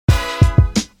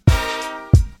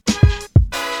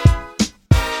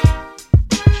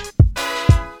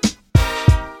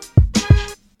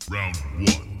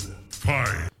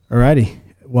Alrighty.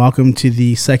 Welcome to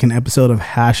the second episode of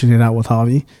Hashing It Out with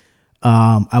Javi.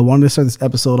 I wanted to start this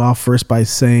episode off first by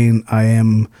saying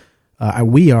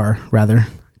we are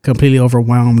completely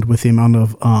overwhelmed with the amount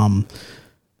of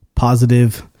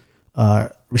positive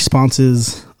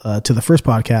responses to the first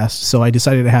podcast. So I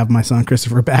decided to have my son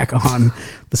Christopher back on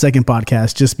the second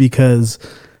podcast just because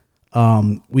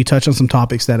we touched on some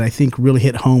topics that I think really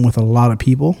hit home with a lot of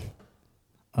people.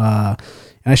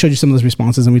 And I showed you some of those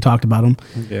responses and we talked about them.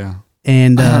 Yeah.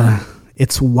 And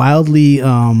it's wildly,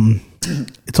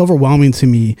 it's overwhelming to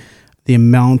me, the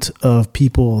amount of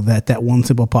people that One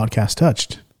Simple podcast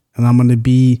touched. And I'm going to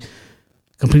be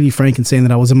completely frank in saying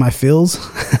that I was in my feels.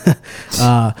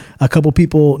 A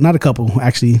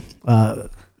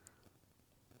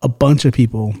bunch of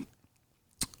people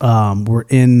were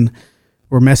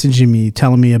messaging me,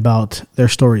 telling me about their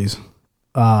stories,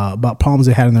 about problems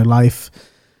they had in their life.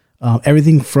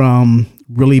 Everything from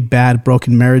really bad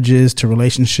broken marriages to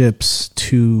relationships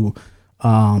to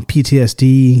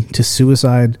PTSD to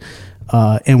suicide.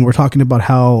 And we're talking about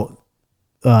how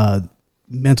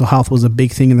mental health was a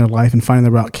big thing in their life, and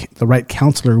finding the right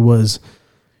counselor was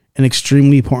an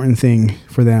extremely important thing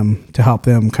for them to help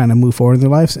them kind of move forward in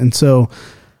their lives. And so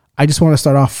I just want to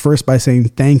start off first by saying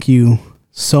thank you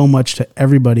so much to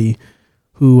everybody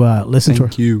who listened to our...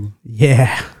 Thank you.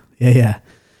 Yeah.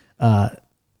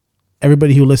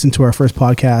 Everybody who listened to our first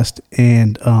podcast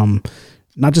and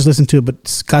not just listened to it,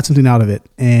 but got something out of it.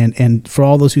 And for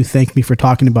all those who thanked me for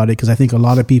talking about it, because I think a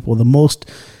lot of people, the most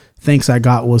thanks I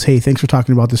got was, hey, thanks for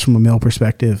talking about this from a male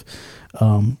perspective.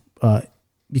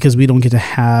 Because we don't get to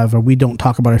have, or we don't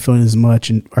talk about our feelings as much,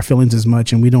 and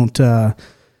we don't,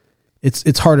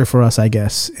 it's harder for us, I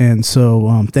guess. And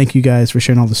so thank you guys for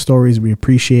sharing all the stories. We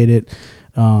appreciate it.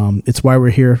 It's why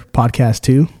we're here, podcast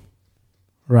 2.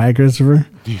 Right, Christopher?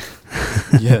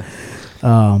 Yeah.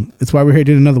 It's why we're here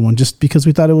doing another one, just because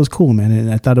we thought it was cool, man.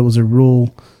 And I thought it was a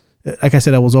real, like I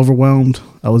said, I was overwhelmed.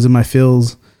 I was in my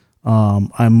feels.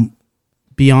 I'm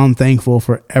beyond thankful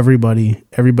for everybody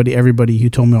who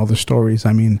told me all their stories.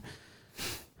 I mean,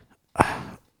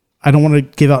 I don't want to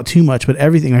give out too much, but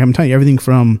everything, like I'm telling you, everything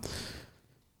from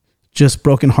just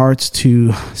broken hearts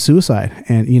to suicide.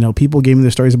 And, people gave me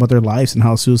their stories about their lives and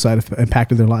how suicide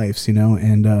impacted their lives,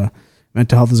 and,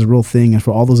 mental health is a real thing. And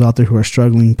for all those out there who are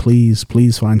struggling, please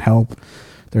find help.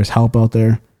 There's help out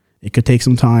there. It could take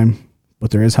some time,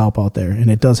 but there is help out there, and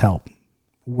it does help.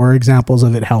 We're examples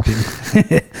of it helping.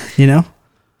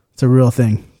 It's a real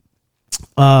thing.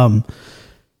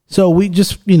 So we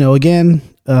just, again,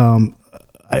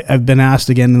 I've been asked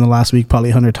again in the last week,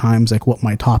 probably 100 times, like what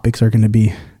my topics are going to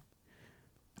be.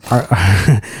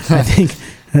 I think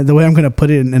the way I'm going to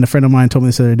put it, and a friend of mine told me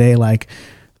this the other day, like,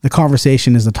 the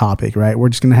conversation is the topic, right? We're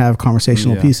just going to have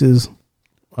conversational pieces.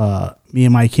 Me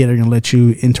and my kid are going to let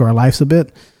you into our lives a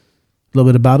little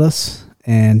bit about us,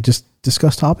 and just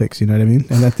discuss topics. You know what I mean?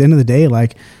 And at the end of the day,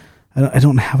 like, I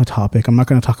don't have a topic. I'm not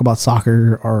going to talk about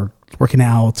soccer or working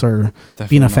out or definitely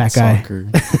being a fat guy.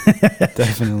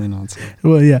 Definitely not soccer.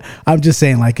 Well, yeah, I'm just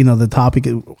saying, like, the topic,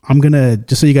 I'm going to,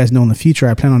 just so you guys know, in the future,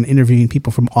 I plan on interviewing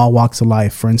people from all walks of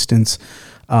life. For instance,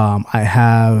 I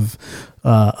have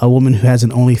a woman who has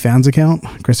an OnlyFans account,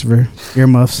 Christopher,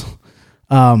 earmuffs.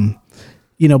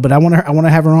 But I want to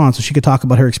have her on so she could talk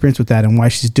about her experience with that and why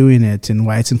she's doing it and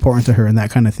why it's important to her and that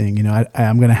kind of thing.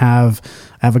 I'm going to have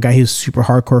a guy who's super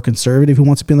hardcore conservative who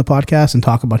wants to be on the podcast and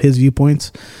talk about his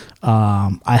viewpoints.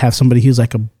 I have somebody who's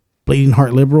like a bleeding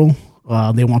heart liberal.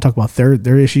 They want to talk about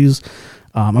their issues.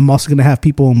 I'm also going to have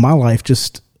people in my life,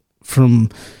 just from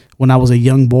when I was a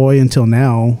young boy until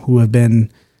now, who have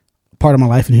been part of my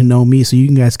life and who know me, so you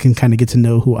guys can kind of get to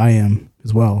know who I am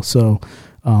as well. So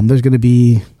there's going to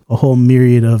be a whole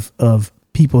myriad of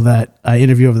people that I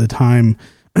interview over the time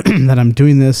that I'm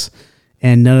doing this,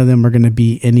 and none of them are going to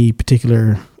be any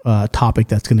particular topic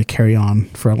that's going to carry on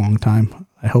for a long time.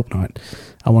 I hope not.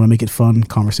 I want to make it fun,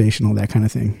 conversational, that kind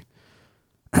of thing.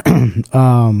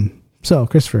 So,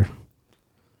 Christopher.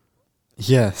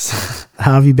 Yes.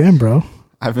 How have you been, bro?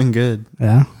 I've been good.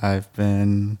 Yeah?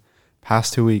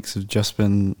 Past 2 weeks have just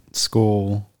been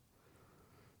school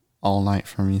all night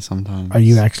for me sometimes. Are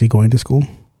you actually going to school?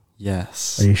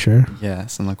 Yes. Are you sure?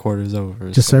 Yes, and the quarter's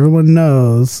over. Just so everyone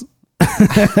knows,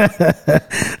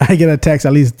 I get a text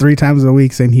at least 3 times a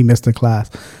week saying he missed a class.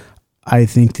 I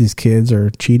think these kids are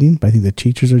cheating, but I think the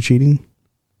teachers are cheating.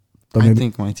 But I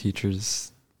think my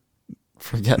teachers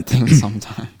forget things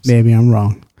sometimes. Maybe I'm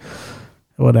wrong.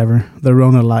 Whatever. The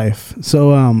Rona life.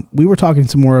 So we were talking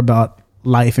some more about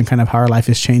life and kind of how our life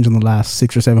has changed in the last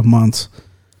 6 or 7 months.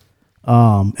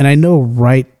 And I know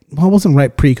it wasn't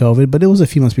right pre-COVID, but it was a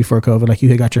few months before COVID. Like, you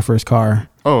had got your first car.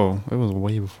 Oh, it was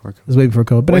way before COVID. It was way before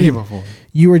COVID. But Way before.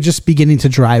 you were just beginning to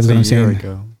drive, is what I'm A year saying.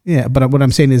 ago. Yeah, but what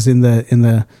I'm saying is in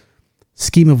the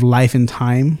scheme of life and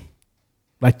time,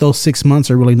 like those 6 months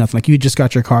are really nothing. Like you just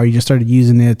got your car, you just started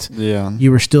using it. Yeah.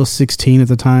 You were still 16 at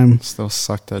the time. Still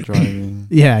sucked at driving.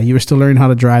 Yeah, you were still learning how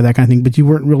to drive, that kind of thing, but you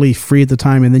weren't really free at the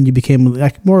time. And then you became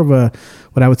like more of a,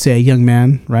 what I would say, a young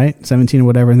man, right? 17 or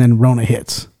whatever. And then Rona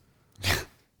hits.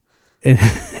 and,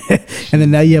 and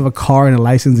then now you have a car and a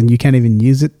license and you can't even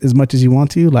use it as much as you want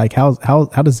to. Like how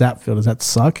does that feel? Does that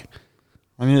suck?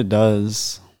 I mean, it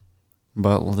does,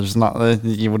 but there's not. What are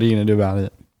you gonna do about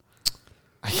it?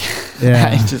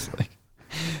 Yeah,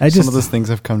 some of those things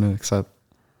I've come to accept.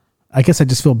 I guess I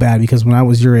just feel bad because when I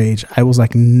was your age, I was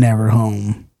like never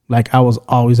home. Like I was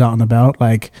always out and about.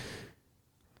 Like,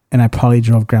 and I probably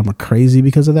drove grandma crazy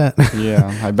because of that.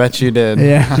 Yeah, I bet you did.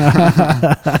 Yeah,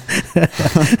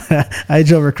 I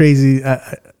drove her crazy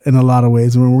in a lot of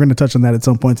ways. We're going to touch on that at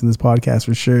some points in this podcast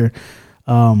for sure.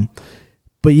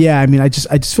 But yeah, I mean, I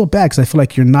just feel bad because I feel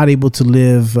like you're not able to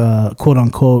live, quote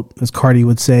unquote, as Cardi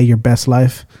would say, your best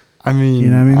life. I mean, you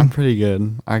know what I mean? I'm pretty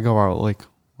good. I go out like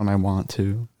when I want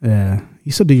to. Yeah,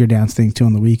 you still do your dance thing too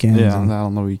on the weekends. Yeah, I'm out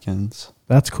on the weekends.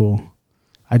 That's cool.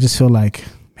 I just feel like,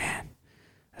 man,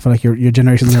 I feel like your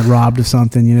generation's been robbed of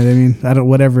something. You know what I mean?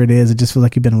 Whatever it is, it just feels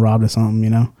like you've been robbed of something.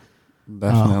 You know?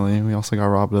 Definitely. We also got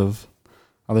robbed of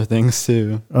other things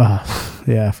too.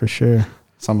 Yeah, for sure.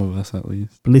 Some of us, at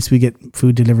least. But at least we get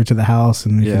food delivered to the house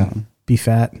and we can be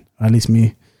fat. At least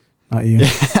me, not you.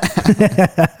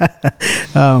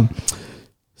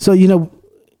 So, you know,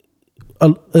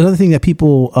 another thing that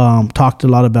people talked a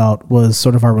lot about was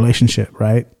sort of our relationship,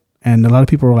 right? And a lot of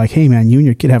people were like, hey, man, you and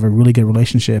your kid have a really good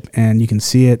relationship and you can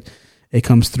see it. It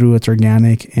comes through. It's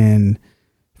organic. And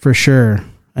for sure.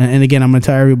 And again, I'm going to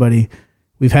tell everybody,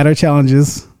 we've had our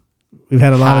challenges. We've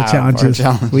had a lot of challenges.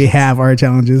 We have our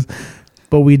challenges.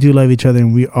 But we do love each other,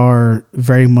 and we are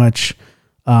very much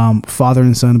father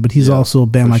and son. But he's also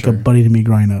been like a buddy to me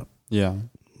growing up. Yeah.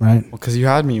 Right? Well, because you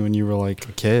had me when you were like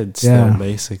a kid still,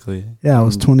 basically. Yeah, I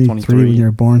was 23 when you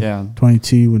were born. Yeah.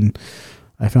 22 when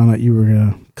I found out you were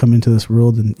going to come into this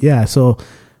world. And yeah, so,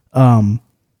 and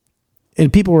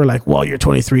people were like, well, you're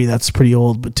 23. That's pretty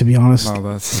old. But to be honest. No,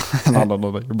 that's not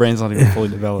old. Your brain's not even fully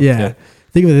developed yet.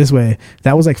 Think of it this way.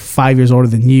 That was like 5 years older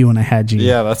than you when I had you.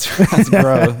 Yeah, that's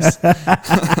gross. But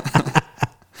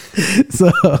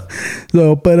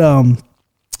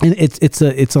and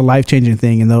it's a life-changing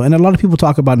thing, and a lot of people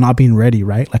talk about not being ready,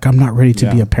 right? Like I'm not ready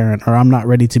to be a parent, or I'm not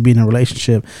ready to be in a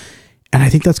relationship. And I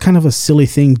think that's kind of a silly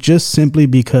thing, just simply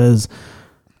because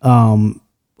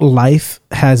life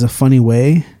has a funny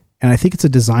way, and I think it's a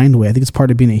designed way. I think it's part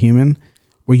of being a human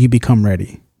where you become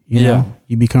ready. You know?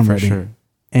 You become ready. Sure.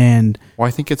 And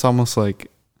I think it's almost like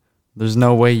there's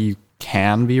no way you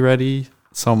can be ready,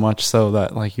 so much so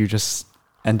that like you just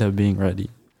end up being ready.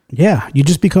 Yeah, you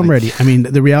just become ready. I mean,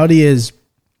 the reality is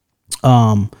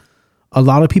a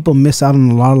lot of people miss out on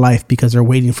a lot of life because they're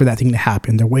waiting for that thing to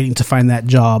happen. They're waiting to find that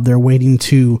job. They're waiting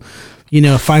to,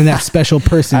 find that special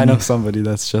person. I know somebody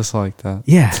that's just like that.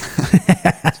 Yeah.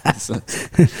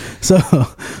 So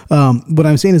what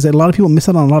I'm saying is that a lot of people miss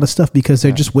out on a lot of stuff because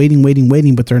they're just waiting,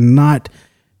 but they're not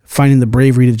finding the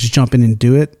bravery to just jump in and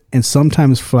do it. And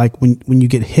sometimes for like when you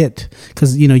get hit,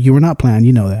 because you were not planned,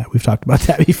 that we've talked about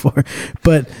that before,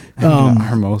 but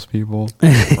are most people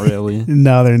really?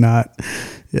 No, they're not.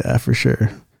 Yeah, for sure.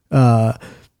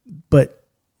 But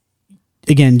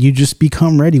again, you just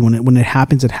become ready when it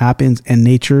happens. It happens, and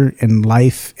nature and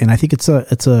life, and I think it's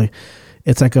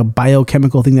like a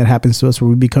biochemical thing that happens to us where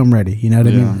we become ready. You know what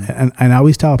I mean? And I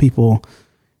always tell people,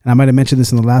 and I might have mentioned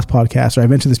this in the last podcast, or I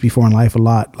mentioned this before in life a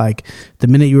lot. Like the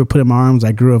minute you were put in my arms,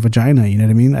 I grew a vagina. You know what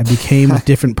I mean? I became a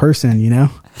different person.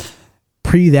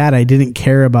 Pre that, I didn't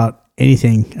care about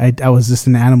anything. I was just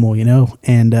an animal.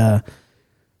 And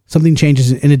something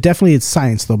changes, and it's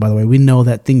science though. By the way, we know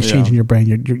that things change in your brain.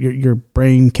 Your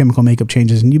brain chemical makeup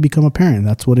changes, and you become a parent.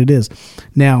 That's what it is.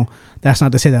 Now, that's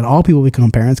not to say that all people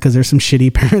become parents, because there's some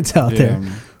shitty parents out there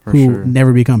who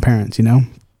never become parents.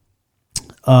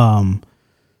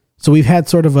 So we've had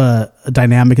sort of a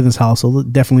dynamic in this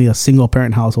household, definitely a single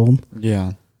parent household.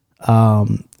 Yeah.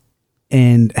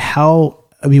 And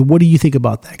what do you think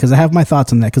about that? Because I have my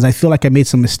thoughts on that, because I feel like I made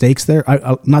some mistakes there.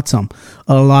 A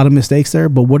lot of mistakes there.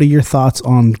 But what are your thoughts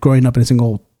on growing up in a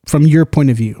single, from your point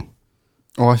of view?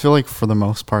 Well, I feel like for the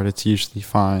most part, it's usually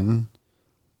fine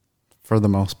for the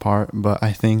most part. But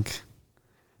I think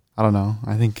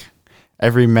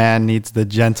every man needs the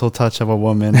gentle touch of a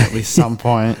woman at least some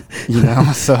point,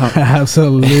 so.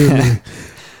 Absolutely.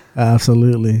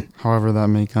 Absolutely. However that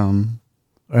may come.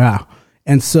 Yeah.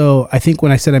 And so I think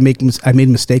when I said I made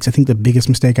mistakes, I think the biggest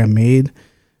mistake I made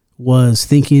was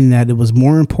thinking that it was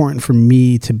more important for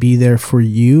me to be there for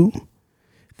you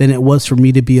than it was for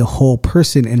me to be a whole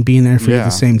person and being there for you at the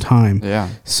same time. Yeah.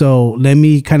 So let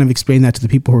me kind of explain that to the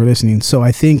people who are listening. So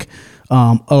I think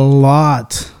a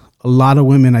lot of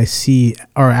women I see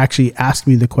are actually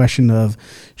asking me the question of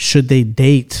should they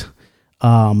date,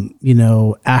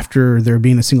 after they're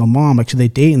being a single mom, like should they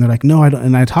date? And they're like, no, I don't.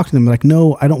 And I talk to them, they're like,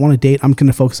 no, I don't want to date. I'm going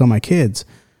to focus on my kids.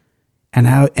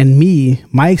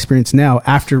 My experience now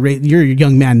after you're a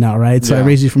young man now, right? So I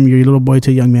raised you from your little boy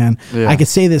to a young man. Yeah. I could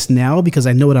say this now because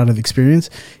I know it out of experience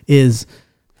is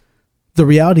the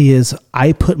reality is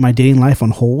I put my dating life on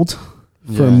hold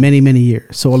for many, many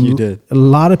years. So a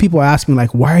lot of people ask me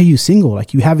like, why are you single?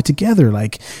 Like you have it together.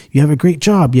 Like you have a great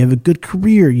job. You have a good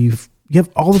career. You have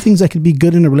all the things that could be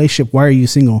good in a relationship. Why are you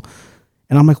single?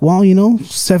 And I'm like, well,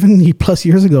 7+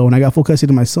 years ago when I got full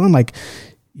custody of my son, like,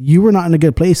 you were not in a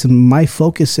good place. And my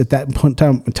focus at that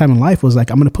time in life was like,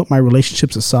 I'm going to put my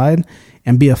relationships aside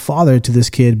and be a father to this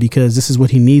kid because this is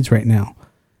what he needs right now.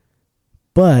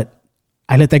 But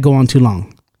I let that go on too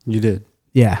long. You did.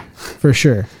 Yeah, for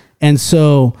sure. And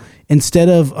so instead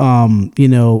of,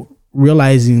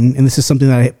 realizing, and this is something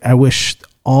that I wish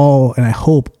and I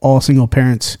hope all single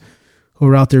parents who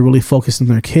are out there really focused on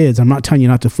their kids. I'm not telling you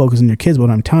not to focus on your kids. What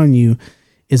I'm telling you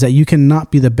is that you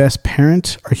cannot be the best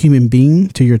parent or human being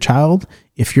to your child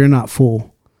if you're not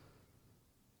full.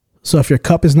 So if your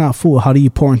cup is not full, how do you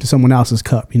pour into someone else's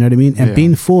cup? You know what I mean? And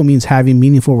being full means having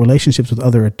meaningful relationships with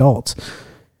other adults.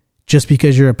 Just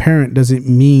because you're a parent doesn't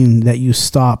mean that you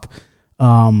stop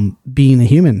being a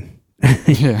human.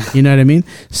 You know what I mean?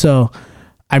 So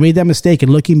I made that mistake.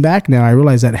 And looking back now, I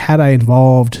realized that had I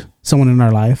involved someone in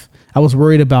our life, I was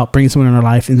worried about bringing someone in our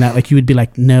life and that like you would be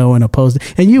like no and opposed.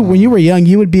 And when you were young,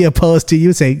 you would be opposed to, you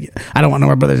would say, I don't want no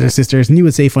more brothers or sisters. And you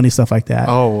would say funny stuff like that.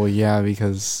 Oh yeah,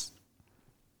 because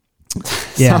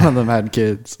some of them had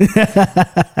kids.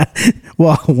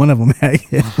 Well, one of them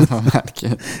had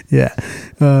kids. Yeah.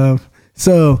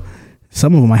 So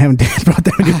some of them, I haven't brought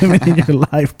that many women in your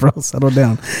life, bro. Settle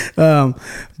down.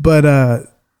 But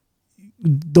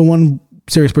the one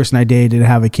serious person I dated did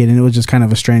have a kid, and it was just kind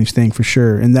of a strange thing for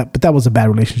sure. But that was a bad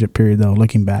relationship period though,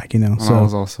 looking back, So I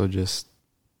was also just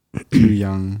too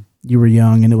young. You were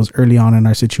young and it was early on in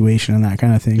our situation and that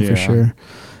kind of thing for sure.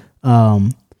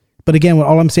 But again,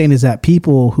 all I'm saying is that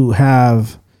people who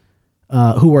have,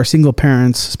 who are single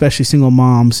parents, especially single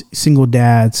moms, single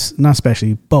dads, not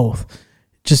especially, both,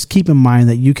 just keep in mind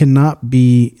that you cannot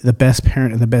be the best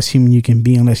parent and the best human you can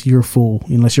be unless you're full,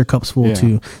 unless your cup's full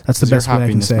too. That's the best way I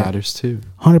can say. Your happiness matters too.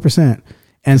 100%.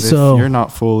 And so if you're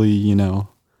not fully,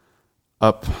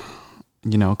 up,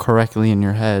 correctly in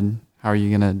your head, how are you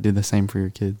going to do the same for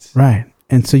your kids? Right.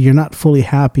 And so you're not fully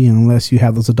happy unless you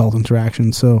have those adult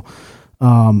interactions. So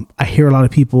I hear a lot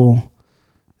of people,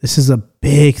 this is a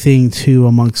big thing too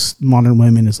amongst modern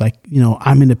women is like,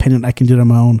 I'm independent. I can do it on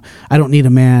my own. I don't need a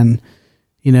man.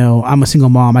 I'm a single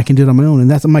mom. I can do it on my own.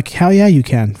 And I'm like, hell yeah, you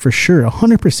can. For sure.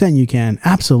 100% you can.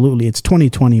 Absolutely. It's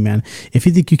 2020, man. If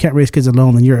you think you can't raise kids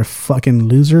alone, then you're a fucking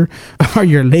loser or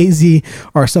you're lazy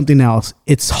or something else.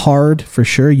 It's hard for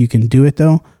sure. You can do it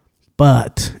though.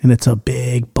 But, and it's a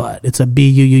big but. It's a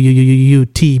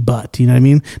B-U-U-U-U-U-T but. You know what I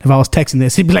mean? If I was texting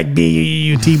this, it'd be like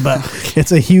B-U-U-U-T but.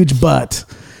 It's a huge but.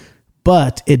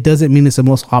 But it doesn't mean it's the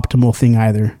most optimal thing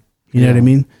either. You know what I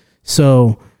mean?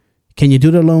 So, can you do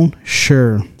it alone?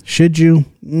 Sure. Should you?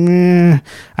 I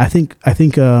think,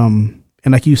 and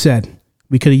like you said,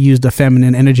 we could have used the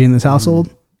feminine energy in this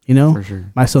household. For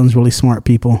sure. My son's really smart,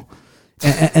 people.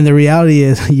 And the reality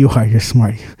is, you're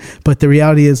smart. But the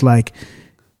reality is like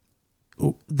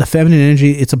the feminine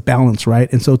energy, it's a balance,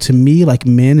 right? And so to me, like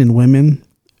men and women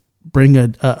bring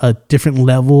a different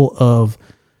level of,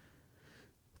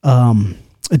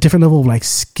 like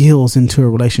skills into a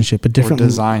relationship, We're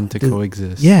designed to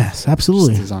coexist. Yes,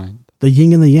 absolutely. It's designed. The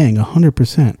yin and the yang,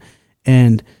 100%.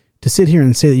 And to sit here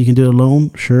and say that you can do it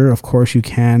alone, sure, of course you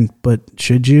can, but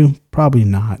should you? Probably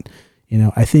not.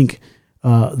 I think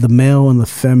the male and the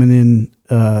feminine,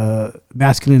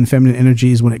 masculine and feminine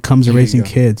energies when it comes to raising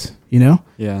kids, Yeah.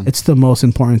 It's the most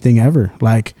important thing ever.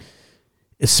 Like,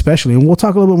 especially, and we'll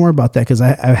talk a little bit more about that because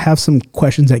I have some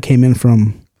questions that came in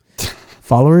from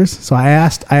followers. So I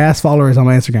asked followers on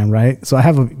my Instagram, right? So I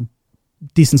have a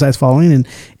decent sized following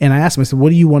and I asked them, I said, what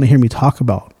do you want to hear me talk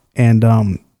about? And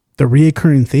the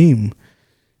reoccurring theme,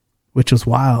 which was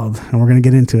wild, and we're going to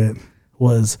get into it,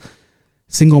 was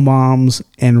single moms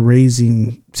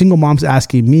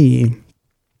asking me,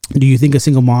 do you think a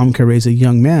single mom can raise a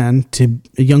young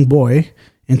boy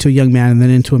into a young man and then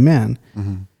into a man?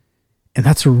 Mm-hmm. And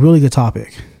that's a really good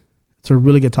topic. It's a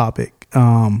really good topic.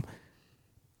 And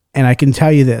I can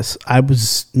tell you this, I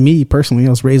was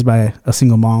raised by a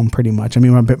single mom pretty much. I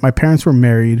mean, my parents were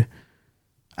married.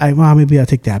 Maybe I'll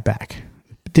take that back.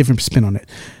 Different spin on it.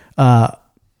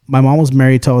 My mom was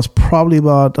married till I was probably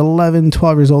about 11,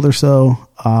 12 years old or so.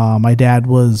 My dad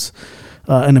was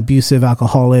an abusive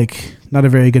alcoholic, not a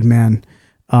very good man.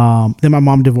 Then my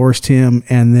mom divorced him.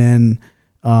 And then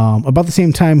about the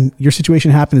same time your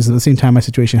situation happened is at the same time my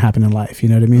situation happened in life. You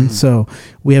know what I mean? Mm-hmm. So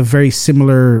we have a very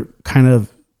similar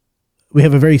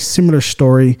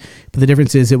story, but the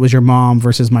difference is it was your mom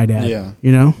versus my dad. Yeah.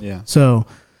 You know? Yeah. So,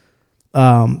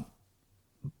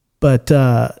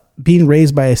 being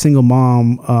raised by a single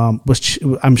mom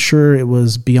I'm sure it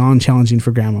was beyond challenging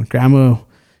for grandma. Grandma,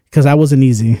 because I wasn't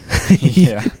easy.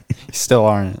 Yeah, still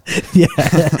aren't. Yeah,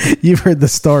 you've heard the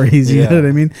stories. You know what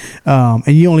I mean? And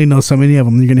you only know so many of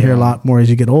them. You're going to hear a lot more as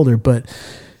you get older. But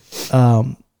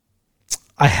I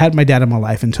had my dad in my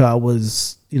life until I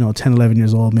was 10, 11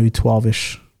 years old, maybe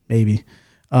 12ish, maybe.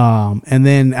 And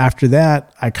then after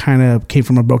that, I kind of came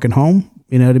from a broken home.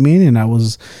 You know what I mean? And I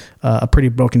was a pretty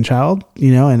broken child,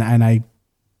 and I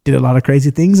did a lot of crazy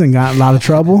things and got in a lot of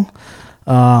trouble.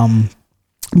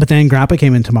 But then Grandpa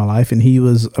came into my life and he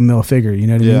was a male figure, you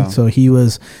know what I mean? So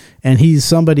he's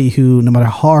somebody who, no matter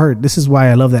how hard, this is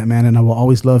why I love that man and I will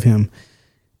always love him,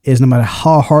 is no matter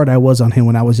how hard I was on him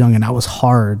when I was young, and I was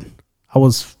hard. I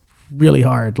was really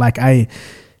hard. Like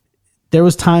there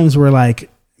was times where like,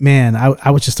 man,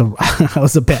 I was just I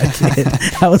was a bad kid.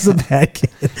 I was a bad kid.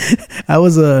 I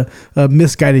was a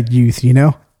misguided youth, He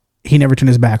never turned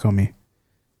his back on me.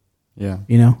 Yeah.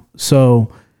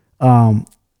 So,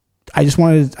 I just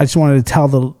wanted to tell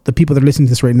the people that are listening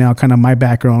to this right now, kind of my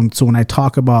background. So when I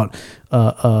talk about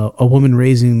a woman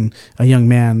raising a young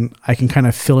man, I can kind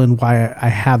of fill in why I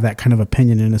have that kind of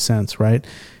opinion in a sense. Right.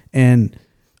 And,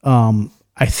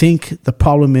 I think the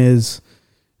problem is,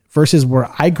 versus where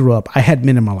I grew up, I had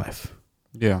men in my life.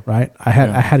 Yeah. Right. I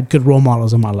had good role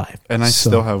models in my life. And I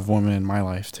still have women in my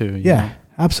life too. You know?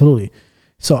 Absolutely.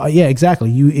 So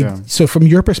exactly. So from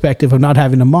your perspective of not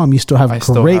having a mom, you still have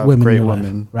great women in your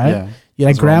life, right? Yeah.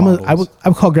 Like grandma, I would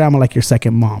call grandma like your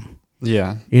second mom.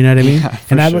 Yeah. You know what I mean?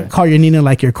 And I would call your Nina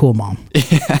like your cool mom.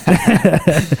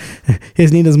 Yeah.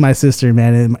 His Nina's my sister,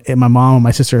 man. And my mom and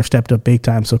my sister have stepped up big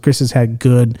time. So Chris has had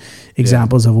good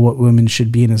examples of what women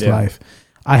should be in his life.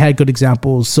 I had good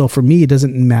examples. So for me, it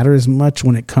doesn't matter as much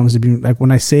when it comes to being, like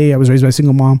when I say I was raised by a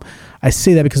single mom, I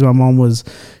say that because my mom was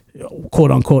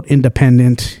quote unquote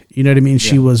independent. You know what I mean?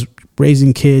 Yeah. She was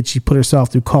raising kids. She put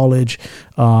herself through college.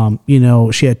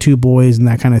 She had 2 boys and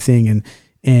that kind of thing.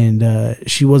 And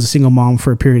she was a single mom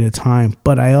for a period of time,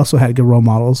 but I also had good role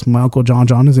models. My uncle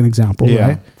John is an example. Yeah,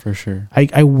 right? For sure.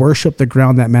 I worship the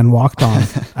ground that man walked on.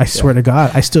 I swear to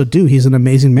God, I still do. He's an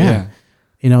amazing man. Yeah.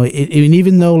 And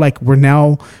even though like we're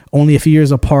now only a few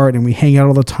years apart and we hang out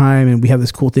all the time and we have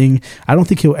this cool thing, I don't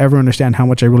think he'll ever understand how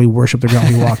much I really worship the ground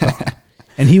he walked on.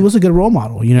 And he was a good role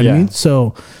model, you know what I mean?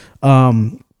 So,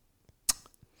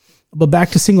 but back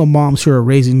to single moms who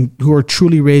are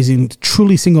truly raising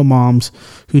single moms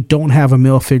who don't have a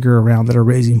male figure around that are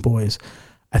raising boys.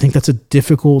 I think that's a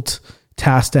difficult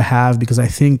task to have because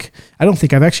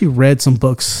I've actually read some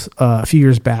books a few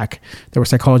years back that were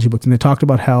psychology books, and they talked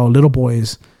about how little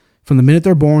boys from the minute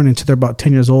they're born until they're about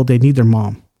 10 years old, they need their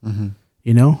mom. Mm-hmm.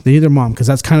 They need their mom because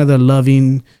that's kind of the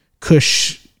loving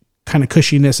kind of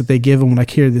cushiness that they give them. Like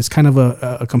here, this kind of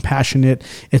a compassionate,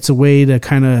 it's a way to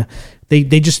kind of, they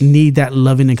just need that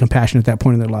loving and compassion at that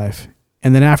point in their life.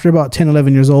 And then after about 10,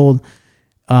 11 years old,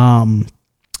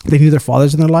 they need their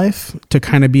fathers in their life to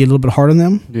kind of be a little bit hard on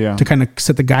them, to kind of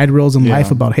set the guide rails in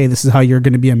life about, hey, this is how you're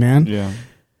going to be a man. Yeah.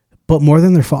 But more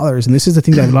than their fathers, and this is the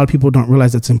thing that a lot of people don't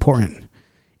realize that's important.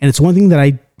 And it's one thing that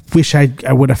I wish I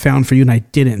would have found for you and I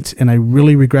didn't. And I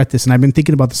really regret this. And I've been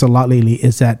thinking about this a lot lately,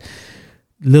 is that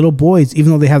little boys,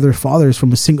 even though they have their fathers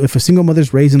if a single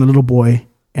mother's raising a little boy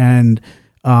and,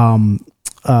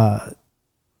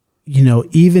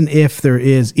 even if they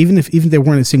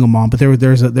weren't a single mom, but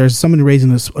there's someone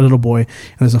raising a little boy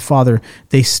and there's a father,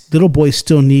 little boys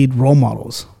still need role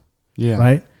models. Yeah.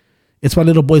 Right. It's why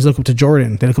little boys look up to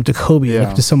Jordan. They look up to Kobe. They look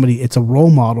up to somebody. It's a role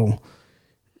model.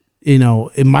 In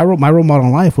my role model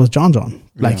in life was John.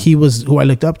 Like he was who I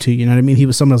looked up to, you know what I mean? He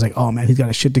was someone I was like, oh man, he's got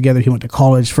his shit together. He went to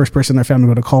college, first person in their family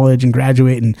to go to college and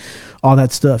graduate and all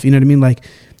that stuff. You know what I mean? Like,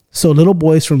 so little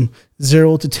boys from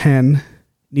 0 to 10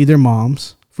 need their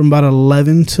moms. From about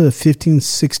 11 to 15,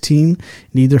 16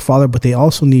 need their father, but they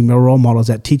also need male role models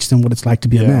that teach them what it's like to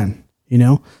be a man,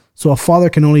 So a father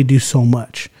can only do so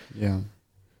much. Yeah.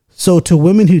 So to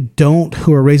women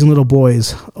who are raising little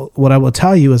boys, what I will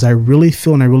tell you is I really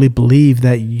feel and I really believe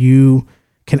that you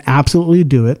can absolutely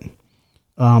do it.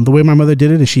 The way my mother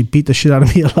did it is she beat the shit out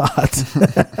of me a lot.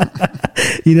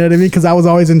 You know what I mean? Because I was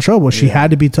always in trouble. She had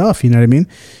to be tough. You know what I mean?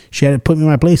 She had to put me in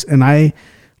my place. And I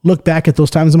look back at those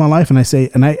times in my life and I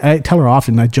say, and I tell her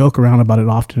often, I joke around about it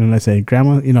often. And I say,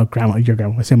 Grandma, your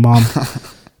grandma.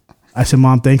 I say,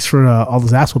 Mom, thanks for all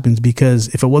those ass whoopings, because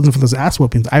if it wasn't for those ass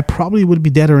whoopings, I probably would be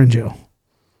dead or in jail.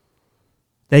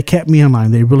 They kept me in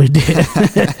line. They really did.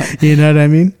 You know what I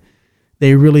mean?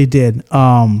 They really did.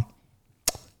 But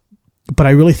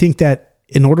I really think that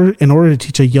in order to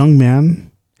teach a young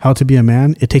man how to be a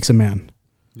man, it takes a man.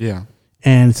 Yeah.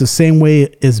 And it's the same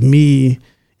way as me.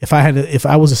 If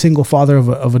I was a single father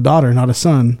of a daughter, not a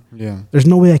son, there's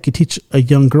no way I could teach a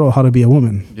young girl how to be a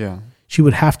woman. Yeah. She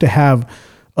would have to have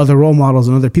other role models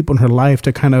and other people in her life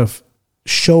to kind of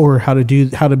show her how to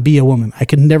be a woman. I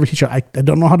could never teach her. I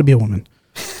don't know how to be a woman.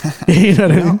 You know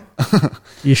what I mean?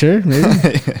 You sure?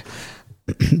 Maybe.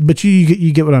 But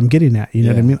you get what I'm getting at. You know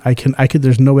what I mean? I could.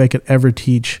 There's no way I could ever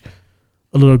teach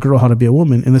a little girl how to be a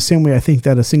woman. In the same way, I think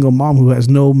that a single mom who has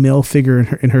no male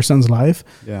figure in her son's life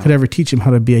could ever teach him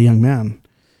how to be a young man.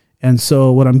 And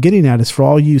so what I'm getting at is, for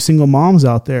all you single moms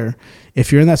out there,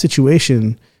 if you're in that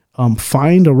situation,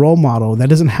 find a role model. That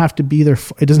doesn't have to be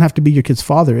it doesn't have to be your kid's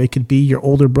father. It could be your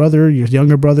older brother, your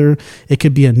younger brother. It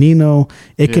could be a Nino.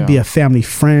 It could be a family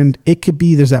friend. It could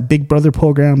be, there's that Big Brother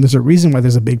program. There's a reason why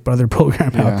there's a Big Brother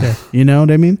program out there. You know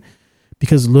what I mean?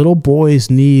 Because little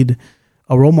boys need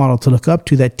a role model to look up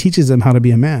to that teaches them how to be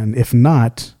a man. If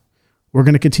not, we're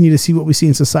going to continue to see what we see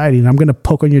in society. And I'm going to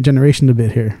poke on your generation a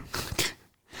bit here.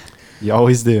 You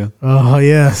always do. Oh,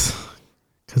 yes.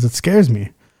 Because it scares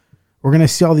me. We're going to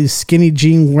see all these skinny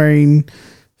jean wearing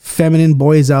feminine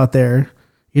boys out there,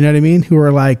 you know what I mean? Who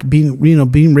are like being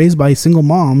raised by single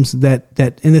moms that,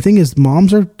 and the thing is, moms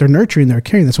they're nurturing, they're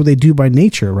caring. That's what they do by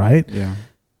nature, right? Yeah.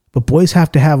 But boys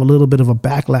have to have a little bit of a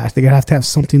backlash. They have to have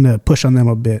something to push on them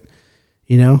a bit.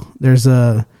 You know,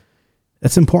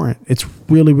 that's important. It's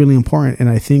really, really important. And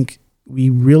I think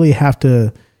we really have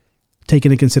to take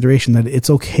into consideration that it's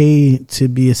okay to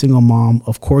be a single mom.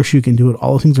 Of course you can do it.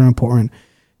 All those things are important.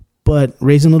 But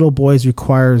raising little boys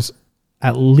requires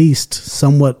at least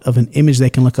somewhat of an image they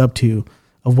can look up to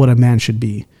of what a man should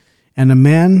be. And a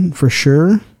man, for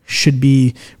sure, should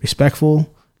be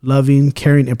respectful, loving,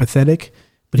 caring, empathetic,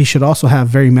 but he should also have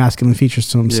very masculine features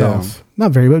to himself. Yeah.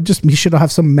 Not very, but just he should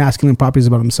have some masculine properties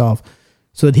about himself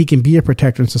so that he can be a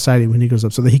protector in society when he grows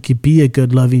up, so that he could be a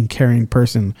good, loving, caring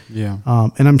person. Yeah.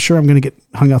 And I'm sure I'm going to get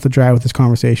hung out to dry with this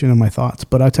conversation and my thoughts,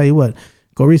 but I'll tell you what,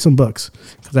 go read some books,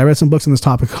 because I read some books on this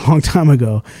topic a long time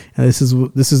ago, and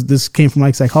this came from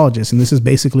like psychologists, and this is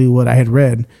basically what I had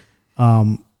read,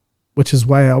 which is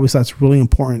why I always thought it's really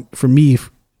important for me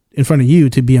in front of you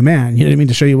to be a man. You know what I mean?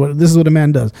 To show you this is what a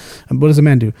man does. And what does a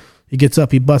man do? He gets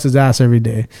up, he busts his ass every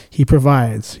day. He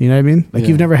provides. You know what I mean? Like,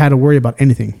 you've never had to worry about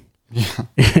anything. Yeah.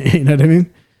 You know what I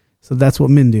mean? So that's what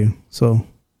men do. So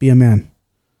be a man.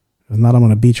 If not, I'm going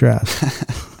to beat your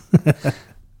ass.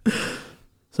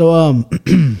 So,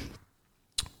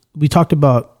 we talked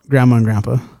about grandma and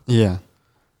grandpa. Yeah.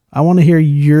 I want to hear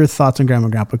your thoughts on grandma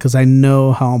and grandpa, because I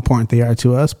know how important they are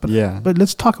to us. But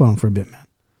let's talk about them for a bit, man.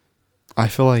 I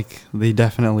feel like they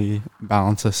definitely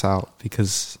balance us out,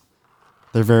 because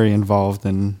they're very involved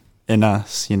in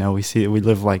us. You know, we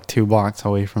live like 2 blocks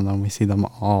away from them. We see them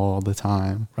all the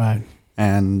time. Right.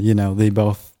 And, you know, they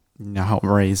both, help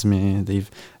raise me.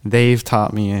 They've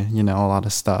taught me, a lot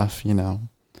of stuff,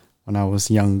 when I was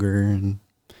younger and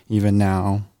even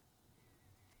now.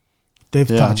 They've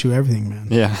taught you everything, man.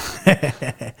 Yeah.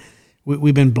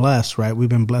 We've been blessed, right? We've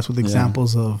been blessed with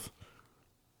examples of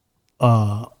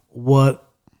what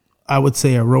I would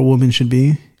say a real woman should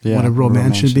be, what a real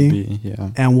man should be,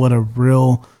 and what a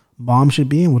real mom should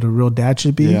be, and what a real dad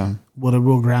should be, what a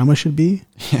real grandma should be,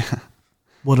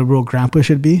 what a real grandpa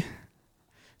should be.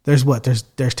 There's 10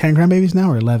 grandbabies now,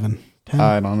 or 11? 10?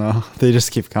 I don't know. They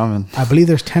just keep coming. I believe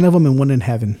there's 10 of them and 1 in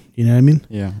heaven. You know what I mean?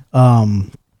 Yeah.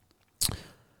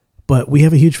 But we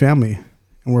have a huge family,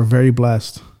 and we're very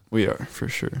blessed. We are, for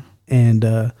sure. And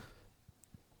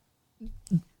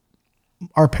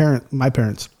my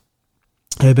parents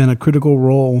have been a critical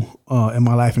role in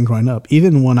my life and growing up.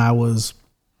 Even when I was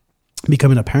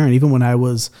becoming a parent, even when I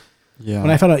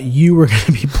found out you were going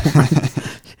to be born.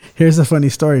 Here's a funny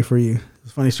story for you.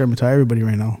 It's a funny story I'm going to tell everybody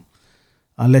right now.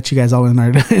 I'll let you guys all in my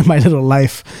little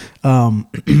life.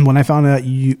 When I found out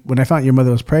your mother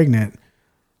was pregnant,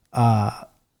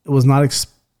 it was not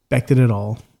expected at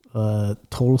all.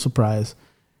 Total surprise.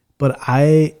 But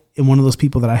I am one of those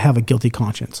people that I have a guilty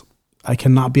conscience. I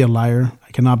cannot be a liar.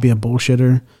 I cannot be a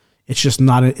bullshitter. It's just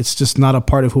not a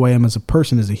part of who I am as a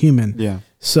person, as a human. Yeah.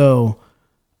 So,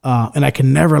 and I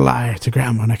can never lie to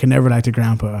grandma and I can never lie to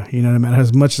grandpa, you know what I mean?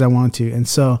 As much as I want to. And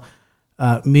so,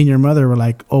 me and your mother were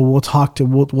like, oh, we'll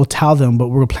tell them, but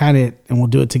we'll plan it and we'll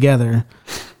do it together.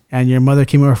 And your mother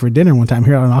came over for dinner one time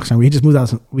here out in Oxnard. We had just moved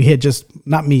out. We had just,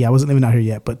 not me, I wasn't living out here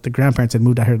yet, but the grandparents had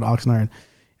moved out here to Oxnard.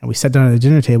 And we sat down at the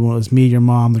dinner table. It was me, your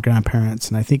mom, the grandparents,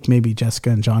 and I think maybe Jessica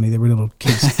and Johnny. They were little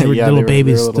kids. They were little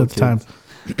babies at the time.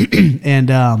 And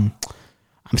I'm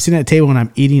sitting at the table and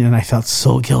I'm eating, and I felt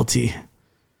so guilty.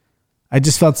 I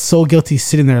just felt so guilty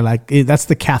sitting there. Like, that's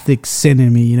the Catholic sin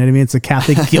in me. You know what I mean? It's a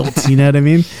Catholic guilt. You know what I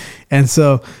mean? And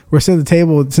so we're sitting at the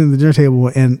table, sitting at the dinner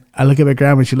table, and I look at my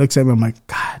grandma and she looks at me. I'm like,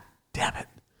 God damn it.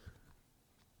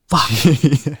 Fuck.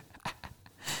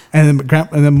 And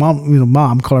then mom,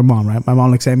 mom, call her mom, right? My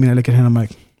mom looks at me and I look at her and I'm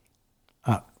like,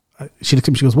 she looks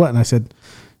at me, she goes, what? And I said,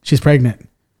 she's pregnant.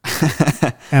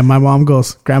 And my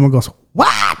grandma goes,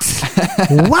 what?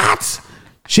 What?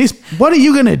 What are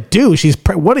you going to do?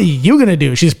 What are you going to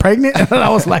do? She's pregnant? And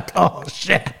I was like, oh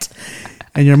shit.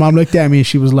 And your mom looked at me and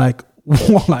she was like,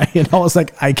 why? And I was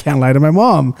like, I can't lie to my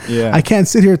mom. Yeah. I can't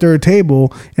sit here at their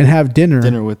table and have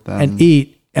dinner with them and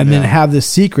eat. And then have this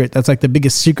secret that's like the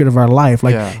biggest secret of our life.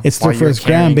 Like it's their first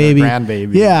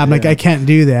grandbaby. Yeah, I'm like, I can't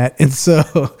do that. And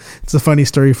so it's a funny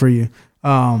story for you.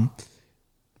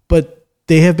 But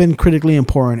they have been critically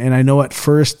important. And I know at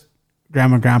first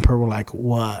grandma and grandpa were like,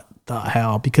 what the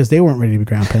hell? Because they weren't ready to be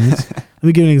grandparents. Let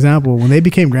me give you an example. When they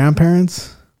became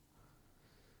grandparents,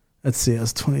 let's see, I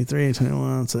was 23,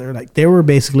 21. So they were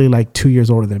basically like 2 years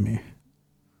older than me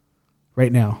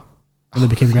right now. When they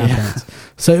became grandparents.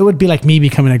 So it would be like me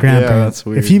becoming a grandparent. Yeah, that's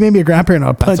weird. If you made me a grandparent,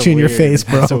 I'll punch you in your face,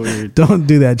 bro. Don't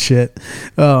do that shit.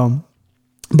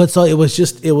 But so it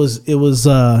was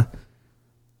a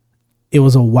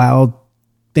wild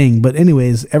thing. But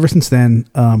anyways, ever since then,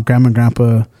 grandma and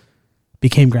grandpa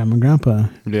became grandma and grandpa.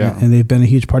 Yeah. And they've been a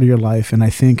huge part of your life. And I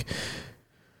think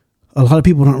a lot of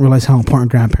people don't realize how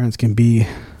important grandparents can be.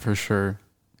 For sure.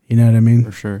 You know what I mean?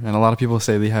 For sure. And a lot of people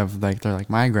say they're like,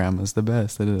 my grandma's the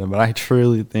best. But I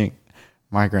truly think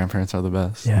my grandparents are the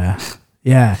best. Yeah.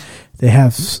 Yeah. They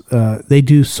have, they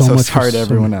do so much for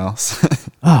everyone else.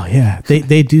 Oh yeah.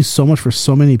 They do so much for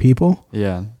so many people.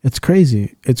 Yeah. It's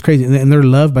crazy. It's crazy. And they're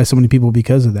loved by so many people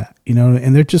because of that, you know,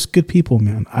 and they're just good people,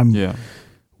 man.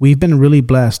 We've been really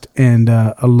blessed. And,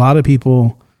 a lot of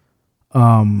people,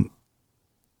 love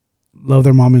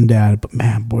their mom and dad, but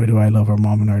man, boy, do I love our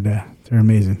mom and our dad. They're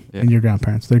amazing. Yeah. And your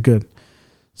grandparents, they're good.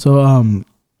 So, I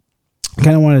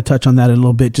kind of wanted to touch on that a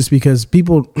little bit just because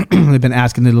people have been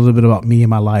asking a little bit about me and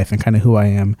my life and kind of who I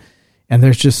am. And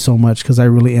there's just so much because I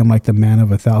really am like the man of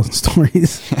 1,000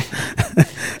 stories.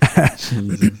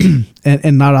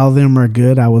 and not all of them are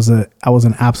good. I was an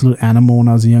absolute animal when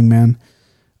I was a young man.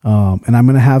 And I'm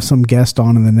going to have some guests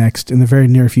on in the very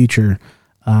near future,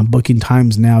 booking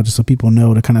times now just so people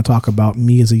know to kind of talk about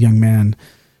me as a young man.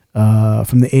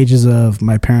 From the ages of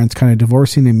my parents kind of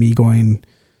divorcing and me going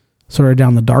sort of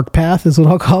down the dark path is what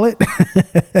I'll call it,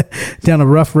 down a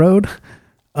rough road,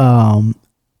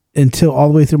 until all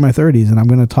the way through my 30s. And I'm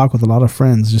going to talk with a lot of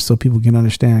friends just so people can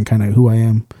understand kind of who I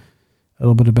am, a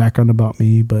little bit of background about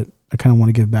me, but I kind of want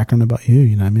to give background about you.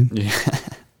 You know what I mean? Yeah.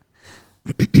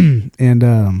 And,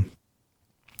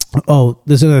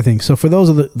 there's another thing. So for those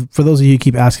of you who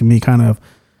keep asking me kind of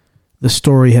the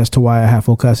story as to why I have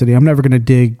full custody, I'm never going to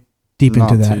dig deep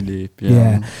into that. Too deep,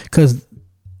 yeah. Because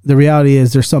the reality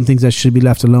is there's some things that should be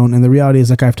left alone. And the reality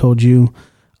is, like I've told you,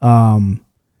 I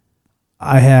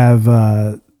have,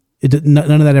 none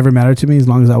of that ever mattered to me as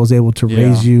long as I was able to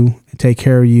raise you and take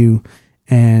care of you.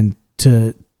 And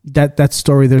to that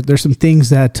story, there's some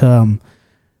things that,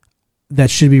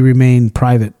 that should be remain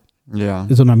private. Yeah.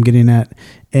 Is what I'm getting at.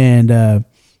 And, at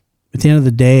the end of the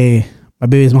day, my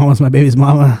baby's mama's my baby's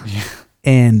mama. Yeah.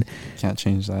 And can't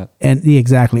change that. And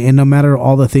exactly. And no matter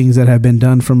all the things that have been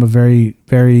done from a very,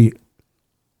 very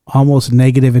almost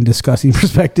negative and disgusting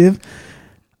perspective,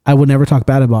 I would never talk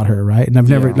bad about her. Right. And I've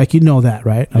never, like, you know that,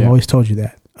 right? I've always told you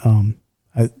that.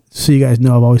 So you guys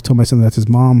know, I've always told my son that's his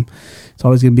mom. It's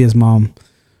always going to be his mom.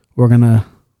 We're going to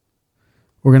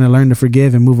learn to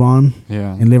forgive and move on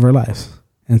and live our lives.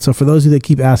 And so for those of you that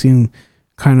keep asking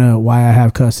kind of why I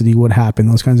have custody, what happened,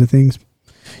 those kinds of things,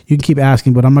 you can keep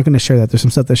asking, but I'm not going to share that. There's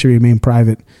some stuff that should remain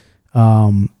private.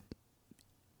 Although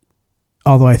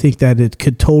I think that it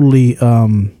could totally,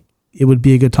 it would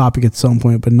be a good topic at some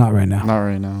point, but not right now. Not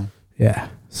right now. Yeah.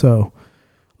 So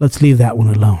let's leave that one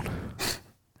alone.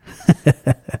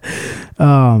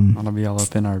 Want to be all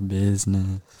up in our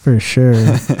business. For sure.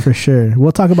 For sure.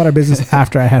 We'll talk about our business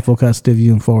after I had full custody of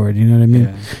you and forward. You know what I mean?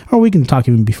 Yeah. Or we can talk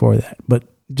even before that. But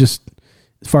just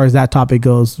as far as that topic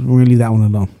goes, we're going to leave that one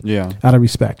alone. Yeah. Out of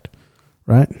respect.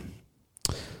 Right?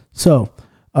 So,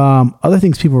 other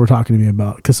things people were talking to me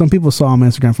about, because some people saw on my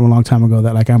Instagram from a long time ago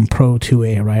that like I'm pro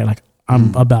 2A, right? Like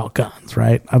I'm about guns,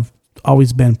 right? I've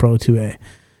always been pro 2A.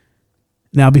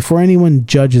 Now, before anyone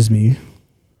judges me,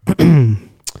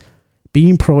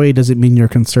 being pro A doesn't mean you're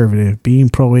conservative. Being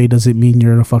pro A doesn't mean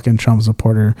you're a fucking Trump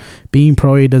supporter. Being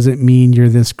pro A doesn't mean you're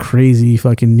this crazy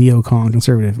fucking neocon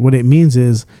conservative. What it means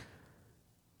is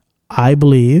I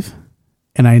believe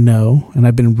and I know, and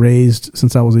I've been raised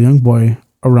since I was a young boy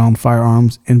around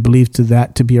firearms and believe to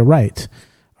that to be a right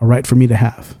for me to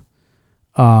have.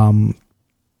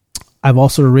 I've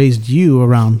also raised you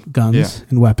around guns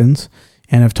and weapons,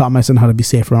 and I've taught my son how to be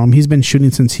safe around them. He's been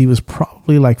shooting since he was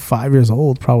probably like 5 years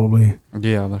old, probably.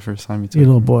 Yeah, the first time you took Your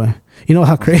little boy. You know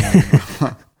how crazy?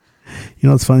 You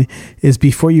know what's funny is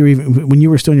before you when you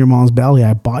were still in your mom's belly,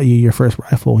 I bought you your first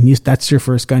rifle, and that's your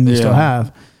first gun you still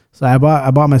have. So I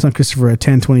bought my son Christopher a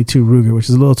 10-22 Ruger, which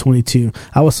is a little 22.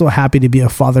 I was so happy to be a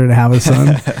father to have a son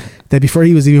that before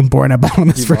he was even born, I bought him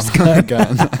his first gun.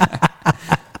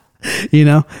 You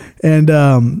know, and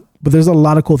but there's a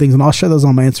lot of cool things, and I'll share those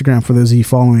on my Instagram for those of you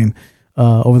following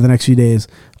over the next few days.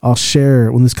 I'll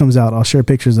share when this comes out. I'll share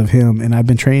pictures of him, and I've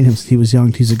been training him since he was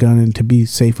young to use a gun and to be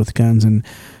safe with guns. And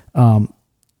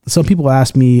some people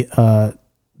ask me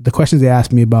the questions they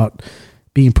asked me about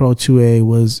being pro 2A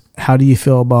was, how do you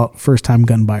feel about first time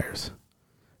gun buyers?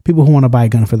 People who want to buy a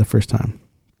gun for the first time.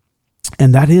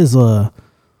 And that is a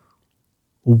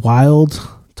wild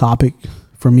topic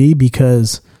for me,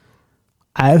 because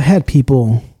I've had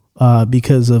people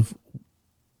because of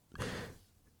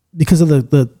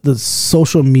the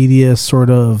social media sort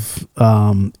of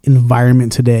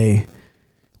environment today,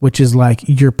 which is like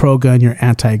you're pro gun, you're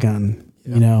anti gun.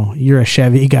 You know, you're a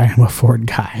Chevy guy, I'm a Ford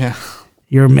guy. Yeah.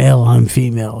 You're male, I'm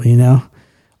female. You know,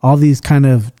 all these kind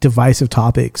of divisive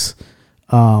topics.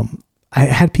 I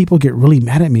had people get really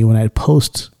mad at me when I'd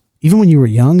post. Even when you were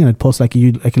young and I'd post like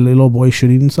a little boy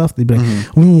shooting and stuff, they'd be like,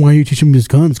 why are you teaching me these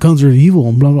guns? Guns are evil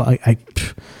and blah, blah. And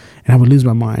I would lose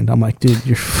my mind. I'm like, dude,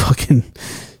 you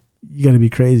got to be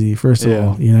crazy, first of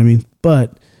all. You know what I mean?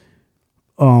 But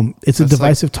it's a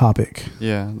divisive topic.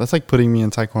 Yeah. That's like putting me in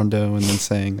Taekwondo and then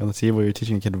saying, let's see where you're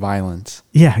teaching a kid violence.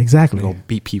 Yeah, exactly. It'll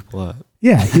beat people up.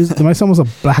 Yeah, my son was a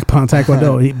black belt in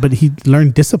Taekwondo, but he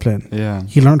learned discipline. Yeah.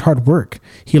 He learned hard work.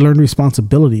 He learned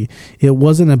responsibility. It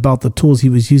wasn't about the tools he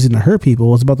was using to hurt people.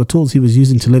 It was about the tools he was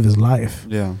using to live his life.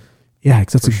 Yeah. Yeah,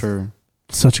 because that's sure.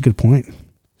 Such a good point.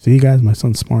 See, you guys, my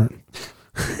son's smart.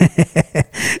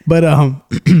 But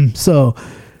so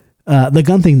the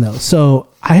gun thing though. So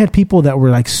I had people that were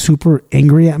like super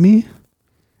angry at me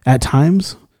at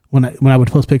times when I would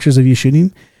post pictures of you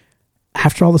shooting.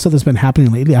 After all the stuff that's been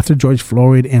happening lately, after George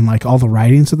Floyd and like all the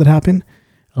rioting that happened,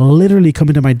 literally come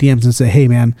into my DMs and say, hey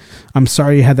man, I'm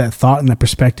sorry you had that thought and that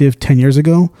perspective 10 years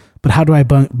ago, but how do I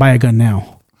buy a gun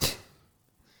now?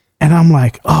 And I'm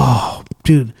like, oh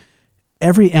dude,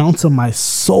 every ounce of my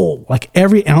soul,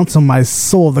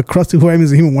 the crust of who I am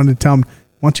is even wanted to tell him,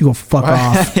 why don't you go fuck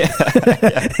off?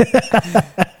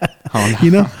 Oh, no.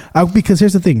 You know, because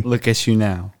here's the thing. Look at you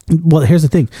now. Well, here's the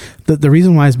thing. The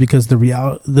reason why is because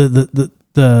the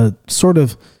sort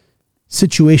of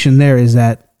situation there is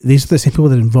that these are the same people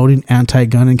that have been voting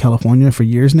anti-gun in California for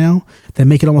years now that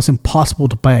make it almost impossible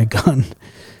to buy a gun.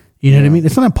 You know what I mean?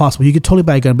 It's not impossible. You could totally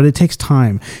buy a gun, but it takes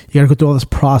time. You got to go through all this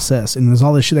process, and there's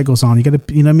all this shit that goes on. You got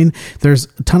to, you know what I mean? There's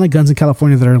a ton of guns in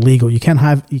California that are illegal. You can't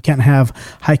have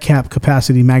high cap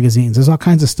capacity magazines. There's all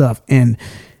kinds of stuff, and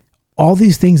all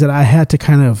these things that I had to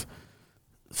kind of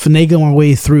finagle my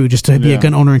way through just to be a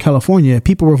gun owner in California,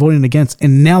 people were voting against.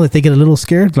 And now that they get a little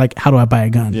scared, like, how do I buy a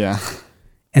gun? Yeah.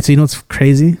 And so, you know what's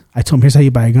crazy? I told them, here's how you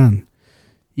buy a gun.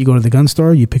 You go to the gun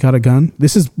store, you pick out a gun.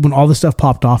 This is when all this stuff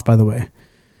popped off, by the way.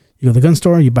 You go to the gun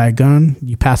store, you buy a gun,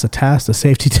 you pass a test, a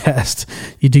safety test.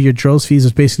 You do your DROS fees,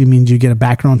 which basically means you get a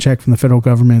background check from the federal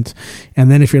government.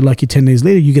 And then if you're lucky, 10 days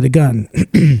later, you get a gun.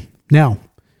 Now,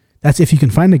 that's if you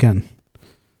can find a gun.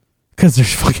 Because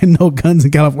there's fucking no guns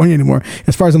in California anymore.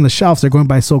 As far as on the shelves, they're going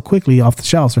by so quickly off the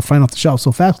shelves. They're flying off the shelves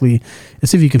so fastly.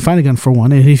 As if you can find a gun for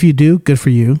one. And if you do, good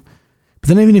for you. But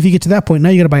then even if you get to that point, now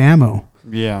you got to buy ammo.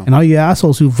 Yeah. And all you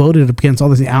assholes who voted against all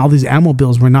these ammo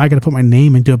bills where now I got to put my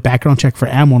name and do a background check for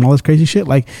ammo and all this crazy shit.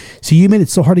 Like, so you made it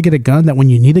so hard to get a gun that when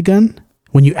you need a gun,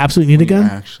 when you absolutely need a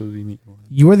gun,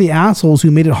 you are the assholes who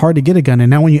made it hard to get a gun.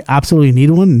 And now when you absolutely need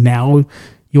one, now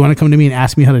you want to come to me and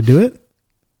ask me how to do it?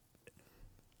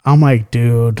 I'm like,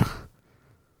 dude,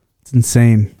 it's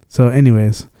insane. So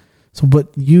anyways, So, but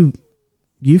you've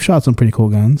shot some pretty cool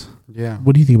guns. Yeah.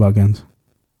 What do you think about guns?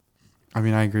 I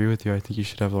mean, I agree with you. I think you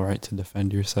should have the right to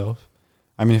defend yourself.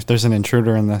 I mean, if there's an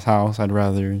intruder in this house, I'd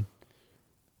rather,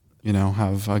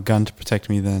 have a gun to protect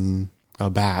me than a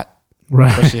bat.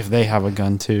 Right. Especially if they have a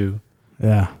gun too.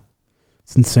 Yeah.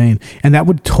 It's insane. And that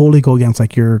would totally go against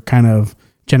like your kind of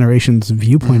generation's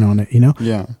viewpoint on it,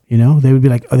 Yeah. They would be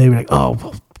like, oh,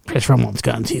 well, Christopher wants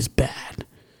guns. He's bad.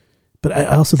 But I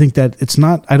also think that it's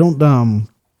not, I don't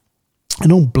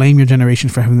blame your generation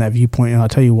for having that viewpoint. And I'll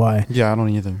tell you why. Yeah, I don't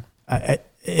either.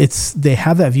 They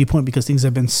have that viewpoint because things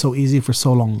have been so easy for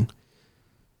so long.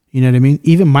 You know what I mean?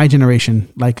 Even my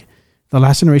generation, like the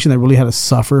last generation that really had to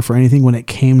suffer for anything when it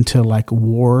came to like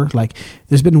war, like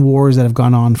there's been wars that have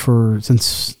gone on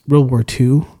since World War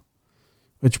II,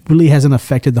 which really hasn't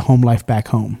affected the home life back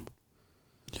home.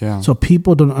 Yeah. So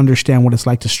people don't understand what it's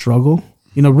like to struggle.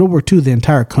 World War II, the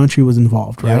entire country was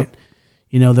involved, right?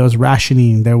 Yep. There was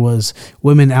rationing, there was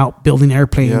women out building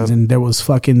airplanes, yep. And there was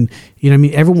fucking,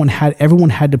 everyone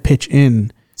had to pitch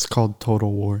in. It's called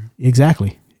total war.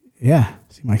 Exactly. Yeah.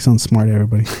 See, Mike sounds smart,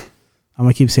 everybody. I'm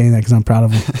going to keep saying that because I'm proud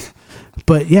of him.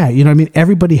 But yeah,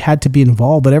 everybody had to be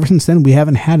involved. But ever since then, we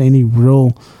haven't had any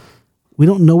real, we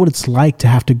don't know what it's like to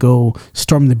have to go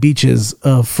storm the beaches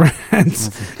of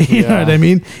France. You know what I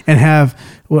mean? And have,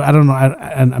 well, I don't know.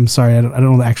 I'm sorry. I don't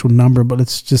know the actual number, but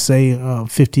let's just say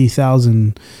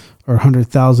 50,000 or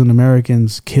 100,000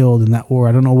 Americans killed in that war.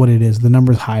 I don't know what it is. The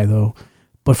number's high though.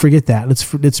 But forget that.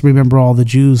 Let's remember all the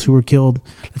Jews who were killed.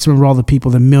 Let's remember all the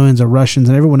people, the millions of Russians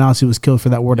and everyone else who was killed for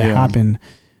that war to happen.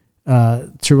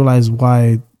 To realize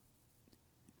why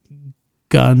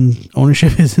gun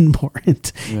ownership is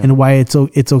important and why it's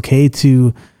okay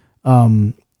to,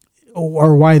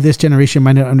 or why this generation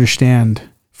might not understand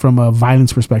from a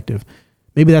violence perspective.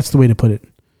 Maybe that's the way to put it.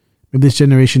 Maybe this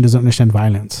generation doesn't understand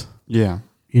violence. Yeah.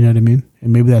 You know what I mean?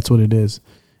 And maybe that's what it is.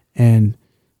 And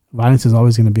violence is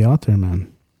always going to be out there,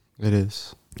 man. It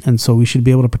is. And so we should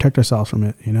be able to protect ourselves from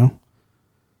it,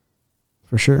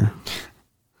 For sure.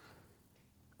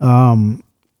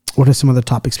 What are some other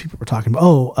topics people were talking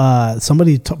about?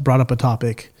 Somebody brought up a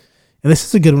topic, and this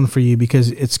is a good one for you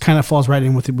because it's kind of falls right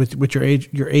in with your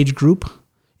age group,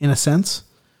 in a sense.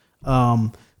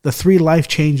 The 3 life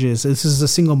changes. This is a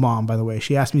single mom, by the way.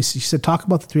 She asked me. She said, "Talk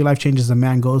about the 3 life changes a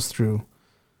man goes through."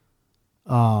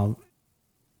 And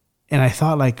I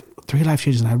thought, like, 3 life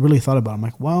changes, and I really thought about it. I'm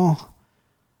like, well,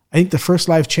 I think the first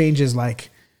life change is like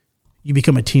you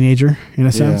become a teenager, in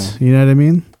a sense. You know what I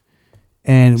mean?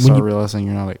 And start realizing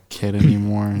you're not a kid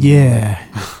anymore. Yeah.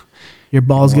 Your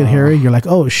balls get hairy. You're like,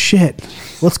 oh, shit.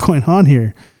 What's going on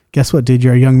here? Guess what, dude?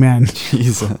 You're a young man.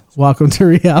 Jesus. Welcome to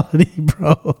reality,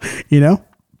 bro.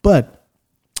 But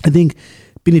I think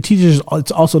being a teacher,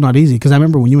 it's also not easy. Because I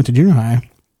remember when you went to junior high,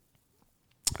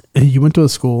 you went to a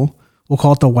school. We'll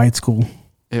call it the white school.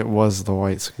 It was the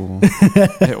white school.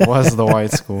 It was the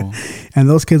white school. And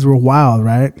those kids were wild,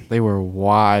 right? They were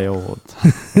wild.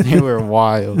 They were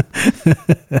wild.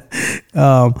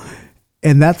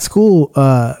 And that school,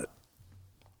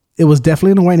 it was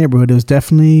definitely in a white neighborhood. It was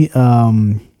definitely,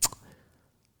 I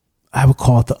would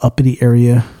call it the uppity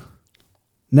area.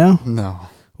 No? No.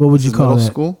 What would you call it? Middle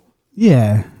school?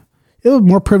 Yeah. It was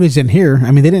more privileged than here.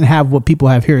 I mean, they didn't have what people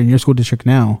have here in your school district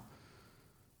now.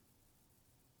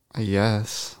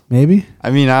 Yes. Maybe?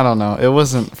 I mean, I don't know. It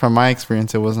wasn't, from my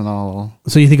experience, it wasn't all.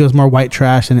 So you think it was more white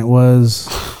trash than it was?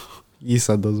 You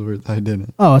said those words. I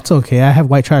didn't. Oh, it's okay. I have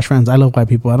white trash friends. I love white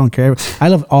people. I don't care. I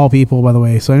love all people, by the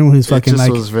way. So anyone who's fucking like.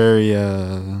 It just was very,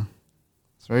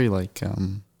 it's very like,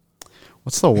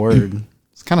 what's the word?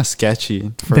 It's kind of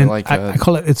sketchy for I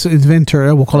call it, it's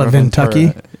Ventura. We'll call it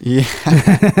Ventucky. Yeah.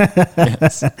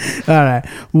 Yes. All right.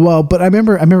 Well, but I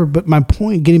remember, but my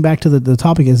point, getting back to the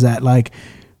topic, is that like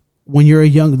when you're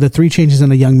the 3 changes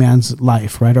in a young man's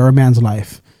life, right? Or a man's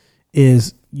life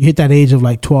is you hit that age of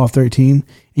like 12, 13 and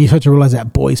you start to realize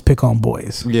that boys pick on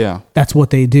boys. Yeah. That's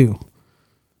what they do.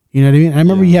 You know what I mean? I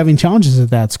remember you having challenges at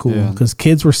that school because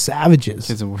kids were savages.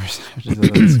 Kids were savages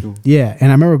at that school. Yeah.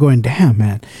 And I remember going, damn,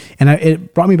 man. And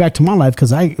it brought me back to my life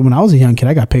because when I was a young kid,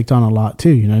 I got picked on a lot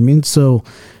too. You know what I mean? So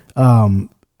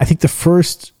I think the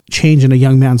first change in a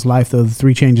young man's life, though, the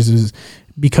 3 changes, is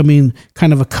becoming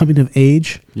kind of a coming of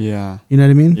age. Yeah. You know what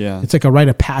I mean? Yeah. It's like a rite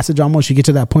of passage almost. You get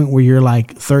to that point where you're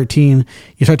like 13,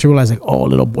 you start to realize like, oh,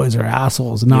 little boys are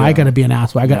assholes. Now I got to be an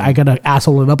asshole. I got to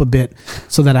asshole it up a bit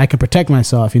so that I can protect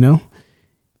myself, And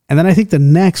then I think the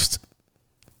next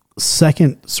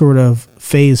second sort of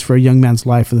phase for a young man's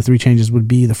life for the 3 changes would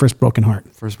be the first broken heart.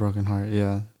 First broken heart,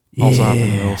 yeah. Also happened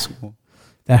in middle school.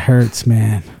 That hurts,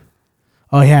 man.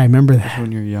 Oh, yeah, I remember that.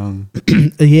 When you're young.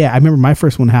 Yeah, I remember my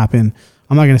first one happened.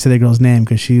 I'm not gonna say that girl's name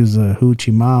because she was a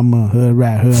hoochie mama, hood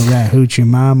rat, hoochie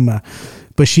mama.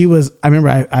 But she was. I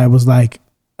remember I was like,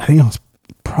 I think I was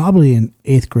probably in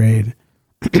 8th grade,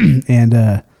 and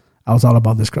I was all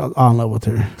about this girl. I was all in love with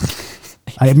her.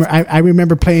 I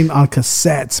remember playing on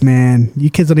cassettes, man. You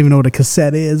kids don't even know what a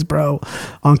cassette is, bro.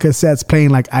 On cassettes, playing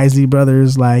like Isley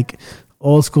Brothers, like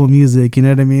old school music. You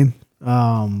know what I mean?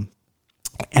 And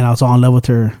I was all in love with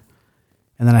her,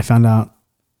 and then I found out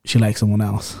she liked someone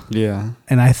else. Yeah.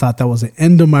 And I thought that was the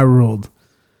end of my world.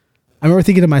 I remember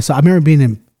thinking to myself, I remember being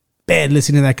in bed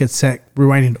listening to that cassette,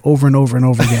 rewinding over and over and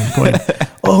over again, going,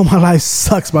 oh, my life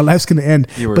sucks. My life's going to end.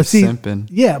 You were simping.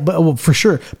 Yeah, but well, for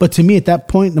sure. But to me, at that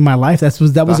point in my life, that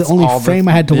was the only frame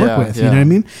I had to work with. Yeah. You know what I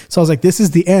mean? So I was like, this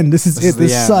is the end. This is it.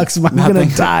 This sucks. I'm going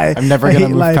to die. I'm never going to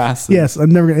move past it. Yes,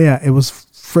 I'm never going to. Yeah, it was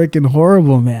freaking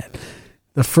horrible, man.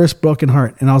 The first broken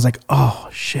heart. And I was like, oh,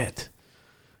 shit.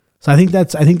 So I think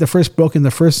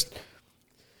the first,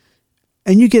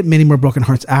 and you get many more broken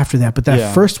hearts after that, but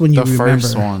that first one you remember. The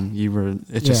first one,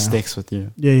 it just sticks with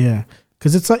you. Yeah, yeah.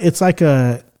 Because it's like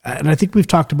and I think we've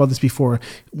talked about this before.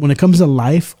 When it comes to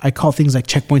life, I call things like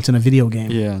checkpoints in a video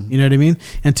game. Yeah. You know what I mean?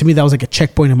 And to me, that was like a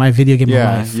checkpoint in my video game of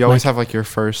life. You always have like your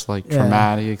first like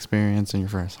traumatic experience and your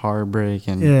first heartbreak,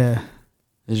 and it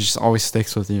just always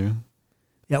sticks with you.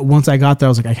 Yeah. Once I got there, I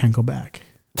was like, I can't go back.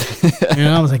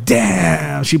 I was like,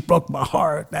 damn, she broke my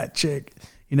heart, that chick,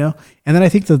 And then I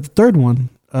think the third one,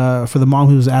 for the mom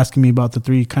who was asking me about the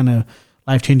 3 kind of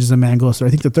life changes a man goes through, I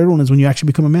think the third one is when you actually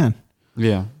become a man.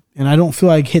 Yeah. And I don't feel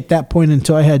like hit that point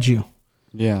until I had you.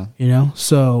 Yeah.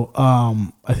 So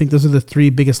I think those are the 3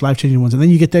 biggest life changing ones. And then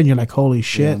you get there and you're like, holy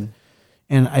shit. Yeah.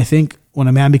 And I think when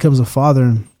a man becomes a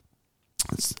father,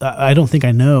 I don't think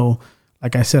I know.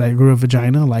 Like I said, I grew a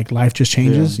vagina. Like life just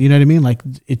changes. Yeah. You know what I mean? Like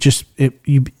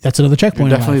that's another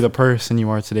checkpoint. You're definitely the person you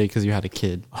are today because you had a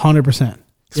kid. 100%.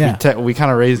 Yeah. We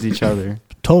kind of raised each other.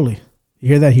 Totally. You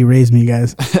hear that? He raised me,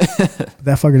 guys.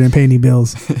 That fucker didn't pay any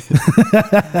bills.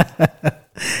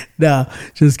 No,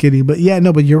 just kidding. But yeah,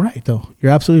 no, but you're right though.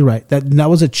 You're absolutely right. That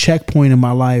was a checkpoint in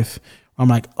my life. I'm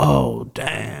like, oh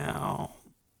damn.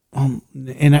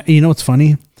 And you know what's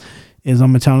funny is I'm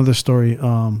gonna tell another story.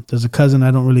 There's a cousin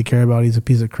I don't really care about. He's a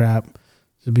piece of crap,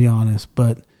 to be honest.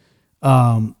 But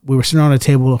we were sitting on a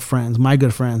table of friends, my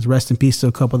good friends. Rest in peace to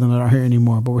a couple of them that aren't here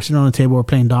anymore. But we're sitting on a table. We're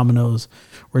playing dominoes.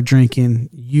 We're drinking.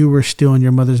 You were still in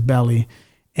your mother's belly.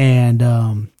 And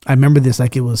I remember this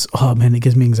like it was, oh man, it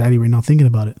gives me anxiety right now thinking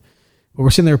about it. But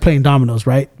we're sitting there playing dominoes,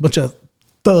 right? Bunch of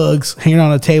thugs hanging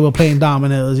on a table playing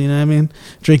dominoes, you know what I mean?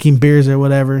 Drinking beers or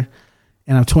whatever.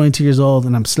 And I'm 22 years old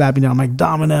and I'm slapping down. I'm like,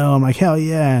 domino. I'm like, hell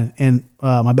yeah. And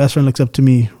my best friend looks up to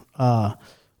me.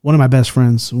 One of my best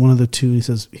friends, one of the 2,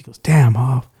 he goes, damn,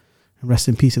 Hoff. And rest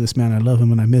in peace to this man. I love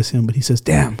him and I miss him. But he says,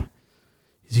 damn,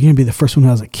 he's going to be the first one who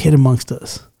has a kid amongst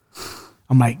us.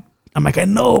 I'm like, I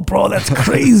know, bro, that's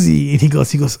crazy. And he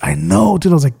goes, I know,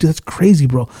 dude. I was like, dude, that's crazy,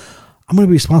 bro. I'm going to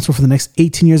be responsible for the next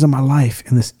 18 years of my life.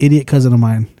 And this idiot cousin of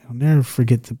mine, I'll never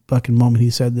forget the fucking moment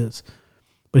he said this.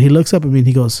 But he looks up at me and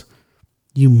he goes,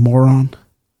 you moron.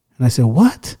 And I said,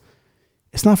 what?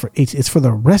 It's not for 18, it's for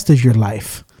the rest of your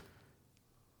life.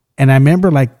 And I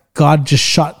remember like God just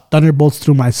shot thunderbolts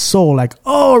through my soul, like,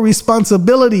 oh,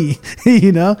 responsibility,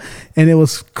 And it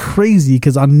was crazy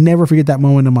because I'll never forget that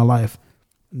moment in my life.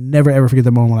 Never ever forget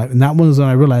that moment in my life. And that was when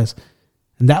I realized,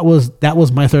 and that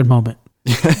was my third moment.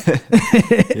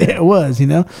 It was,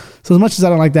 So as much as I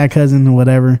don't like that cousin or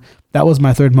whatever, that was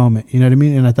my third moment. You know what I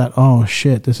mean? And I thought, oh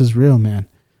shit, this is real, man.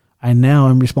 I now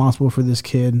am responsible for this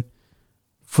kid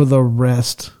for the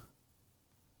rest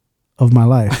of my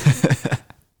life.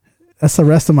 That's the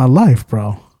rest of my life,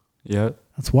 bro. Yep.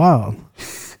 That's wild.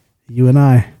 You and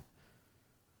I.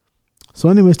 So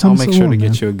anyways, I'll make sure to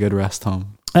get you a good rest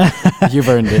home. You've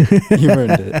earned it.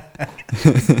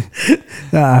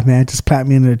 Man, just plant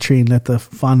me into a tree and let the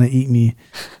fauna eat me.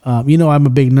 I'm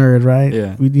a big nerd, right?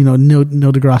 Yeah. Neil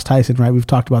deGrasse Tyson, right? We've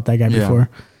talked about that guy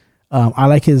before. I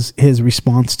like his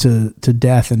response to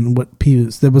death and what he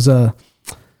was. There was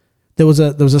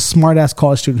a smart ass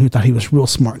college student who thought he was real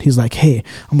smart. He's like, hey,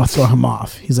 I'm gonna throw him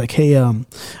off. He's like, hey,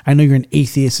 I know you're an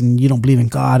atheist and you don't believe in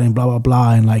God and blah blah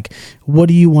blah. And like, what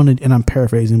do you want to? And I'm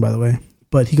paraphrasing, by the way.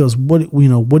 But he goes, what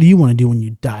do you want to do when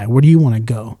you die? Where do you want to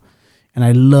go? And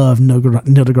I love Neil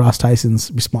deGrasse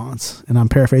Tyson's response. And I'm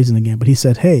paraphrasing again, but he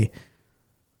said, hey,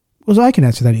 I can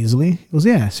answer that easily. He goes,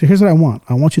 yeah. So here's what I want.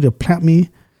 I want you to plant me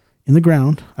in the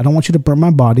ground. I don't want you to burn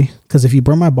my body, because if you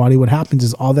burn my body, what happens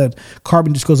is all that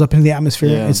carbon just goes up into the atmosphere.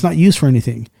 Yeah. It's not used for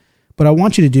anything. But I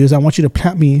want you to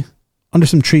plant me under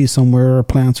some trees somewhere or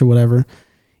plants or whatever,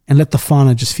 and let the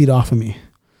fauna just feed off of me.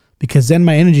 because then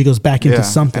my energy goes back into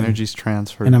something. Energy's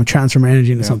transferred. And I'm transferring my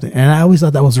energy into something. And I always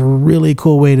thought that was a really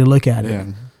cool way to look at it.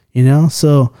 You know?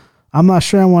 So I'm not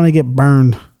sure I want to get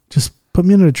burned. Just put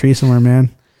me under a tree somewhere,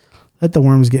 man. Let the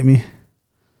worms get me.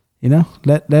 You know?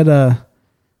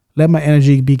 Let my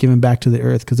energy be given back to the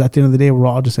earth, because at the end of the day, we're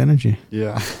all just energy.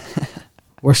 Yeah.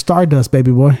 We're stardust,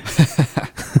 baby boy.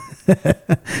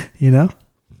 You know?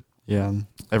 Yeah.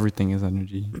 Everything is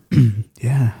energy.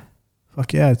 Yeah.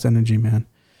 Fuck yeah, it's energy, man.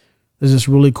 There's this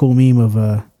really cool meme of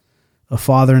a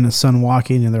father and a son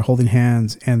walking, and they're holding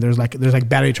hands, and there's like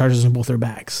battery chargers in both their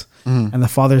backs. And the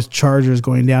father's charger is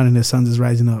going down and his son's is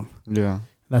rising up. Yeah.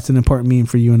 That's an important meme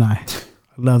for you and I.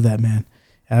 I love that, man.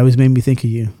 It always made me think of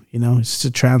you. You know, it's just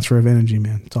a transfer of energy,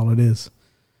 man. That's all it is.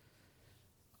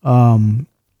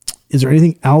 Is there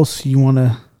anything else you want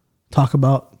to talk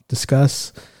about,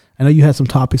 discuss? I know you had some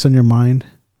topics on your mind.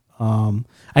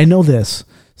 I know this.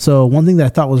 So one thing that I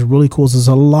thought was really cool is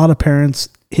a lot of parents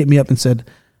hit me up and said,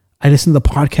 I listened to the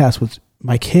podcast with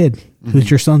my kid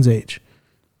who's your son's age,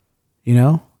 you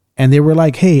know? And they were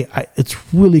like, hey, it's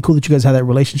really cool that you guys have that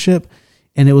relationship.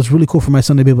 And it was really cool for my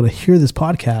son to be able to hear this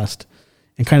podcast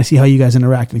and kind of see how you guys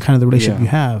interact and kind of the relationship you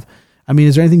have. I mean,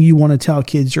 is there anything you want to tell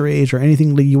kids your age, or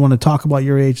anything that you want to talk about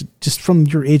your age, just from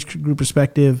your age group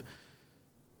perspective?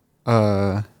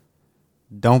 Don't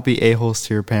be a-holes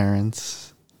to your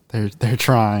parents. They're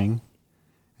trying,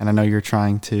 and I know you're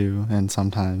trying too, and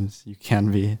sometimes you can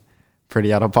be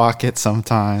pretty out of pocket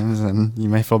sometimes, and you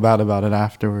may feel bad about it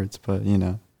afterwards, but, you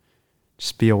know,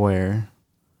 just be aware.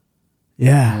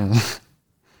 Yeah.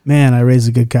 Man, I raised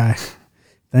a good guy.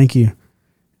 Thank you.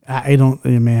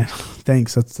 Man,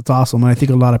 thanks. That's awesome. And I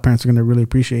think a lot of parents are going to really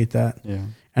appreciate that. Yeah.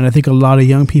 And I think a lot of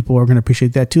young people are going to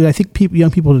appreciate that too. I think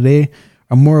young people today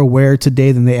are more aware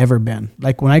today than they ever been.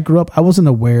 Like when I grew up, I wasn't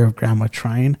aware of grandma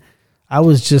trying. I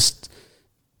was just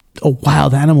a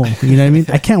wild animal. You know what I mean?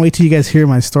 I can't wait till you guys hear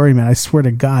my story, man. I swear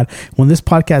to God, when this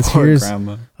podcast hears,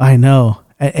 grandma. I know.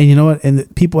 And you know what?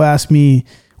 And people ask me,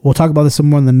 we'll talk about this some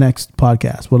more in the next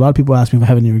podcast, but a lot of people ask me if I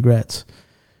have any regrets.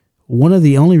 One of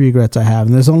the only regrets I have,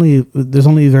 and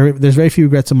there's very few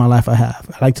regrets in my life I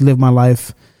have. I like to live my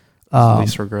life.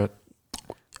 Least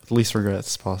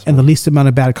regrets possible. And the least amount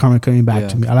of bad karma coming back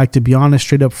to me. I like to be honest,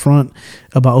 straight up front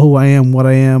about who I am, what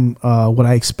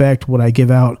I expect, what I give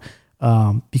out.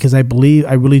 Because I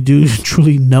really do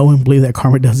truly know and believe that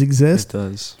karma does exist. It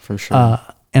does, for sure.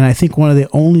 And I think one of the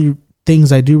only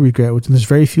things I do regret, which there's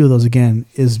very few of those again,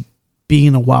 is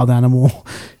being a wild animal.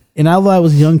 And although I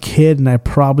was a young kid and I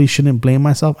probably shouldn't blame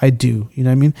myself, I do. You know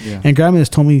what I mean? Yeah. And grandma has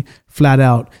told me flat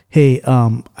out, hey,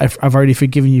 I've already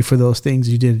forgiven you for those things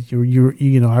you did.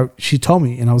 She told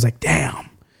me, and I was like, damn.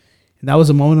 And that was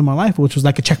a moment in my life which was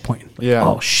like a checkpoint. Like,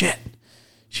 oh shit,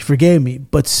 she forgave me,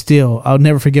 but still, I'll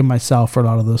never forgive myself for a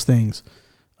lot of those things.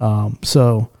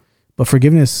 But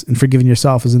forgiveness and forgiving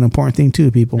yourself is an important thing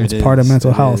too, people. It's part of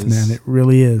mental health, man. It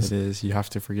really is. It is. You have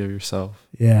to forgive yourself.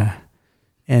 Yeah.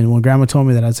 And when grandma told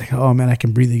me that, I was like, oh man, I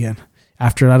can breathe again.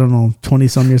 After, 20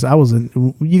 some years,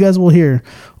 you guys will hear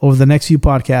over the next few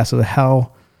podcasts of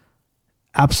how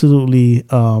absolutely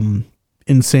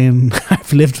insane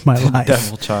I've lived my life.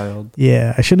 Devil child.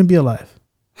 Yeah. I shouldn't be alive.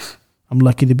 I'm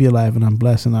lucky to be alive, and I'm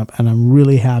blessed, and I'm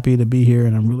really happy to be here,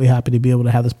 and I'm really happy to be able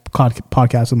to have this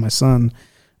podcast with my son.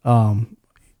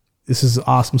 This is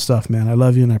awesome stuff, man. I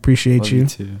love you and I appreciate you.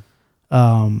 Love you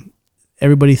too.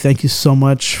 Everybody, thank you so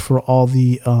much for all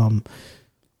the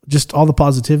just all the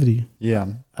positivity. Yeah.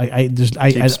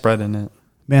 Keep spreading it.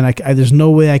 Man, there's no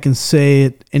way I can say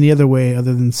it any other way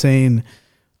other than saying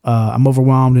I'm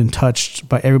overwhelmed and touched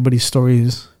by everybody's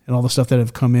stories and all the stuff that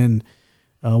have come in.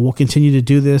 We'll continue to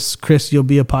do this. Chris, you'll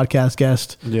be a podcast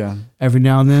guest. Yeah. Every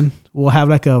now and then. We'll have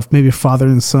like maybe a father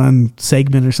and son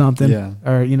segment or something. Yeah.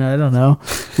 Or, I don't know.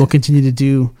 We'll continue to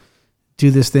do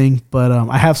this thing. But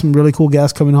I have some really cool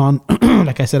guests coming on.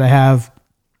 Like I said, I have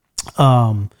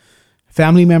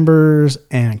family members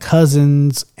and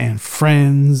cousins and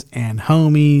friends and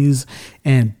homies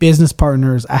and business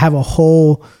partners. I have a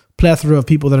whole plethora of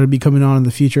people that will be coming on in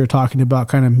the future talking about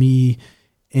kind of me.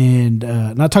 And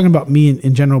not talking about me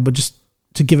in general, but just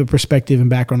to give a perspective and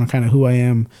background on kind of who I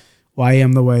am, why I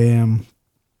am the way I am.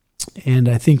 And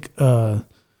I think I'll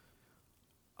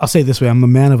say it this way, I'm the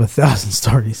man of 1,000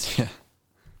 stories. Yeah.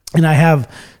 And I have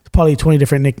probably 20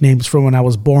 different nicknames from when I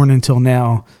was born until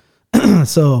now.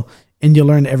 So, and you'll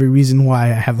learn every reason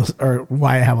why I have those, or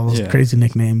why I have all those crazy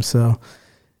nicknames. So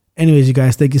anyways, you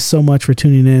guys, thank you so much for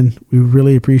tuning in. We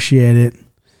really appreciate it.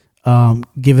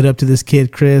 Give it up to this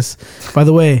kid, Chris. By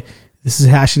the way, this is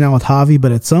Hashing Out with Javi,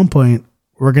 but at some point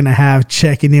we're gonna have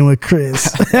checking in with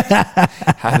Chris.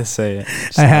 Had to say it.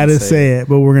 I had to say it,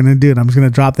 but we're gonna do it. I'm just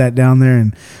gonna drop that down there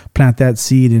and plant that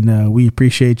seed. And we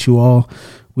appreciate you all.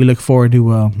 We look forward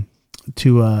to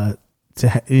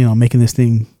making this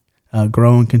thing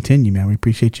grow and continue, man. We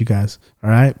appreciate you guys. All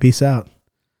right, peace out.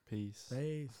 Peace. Hey.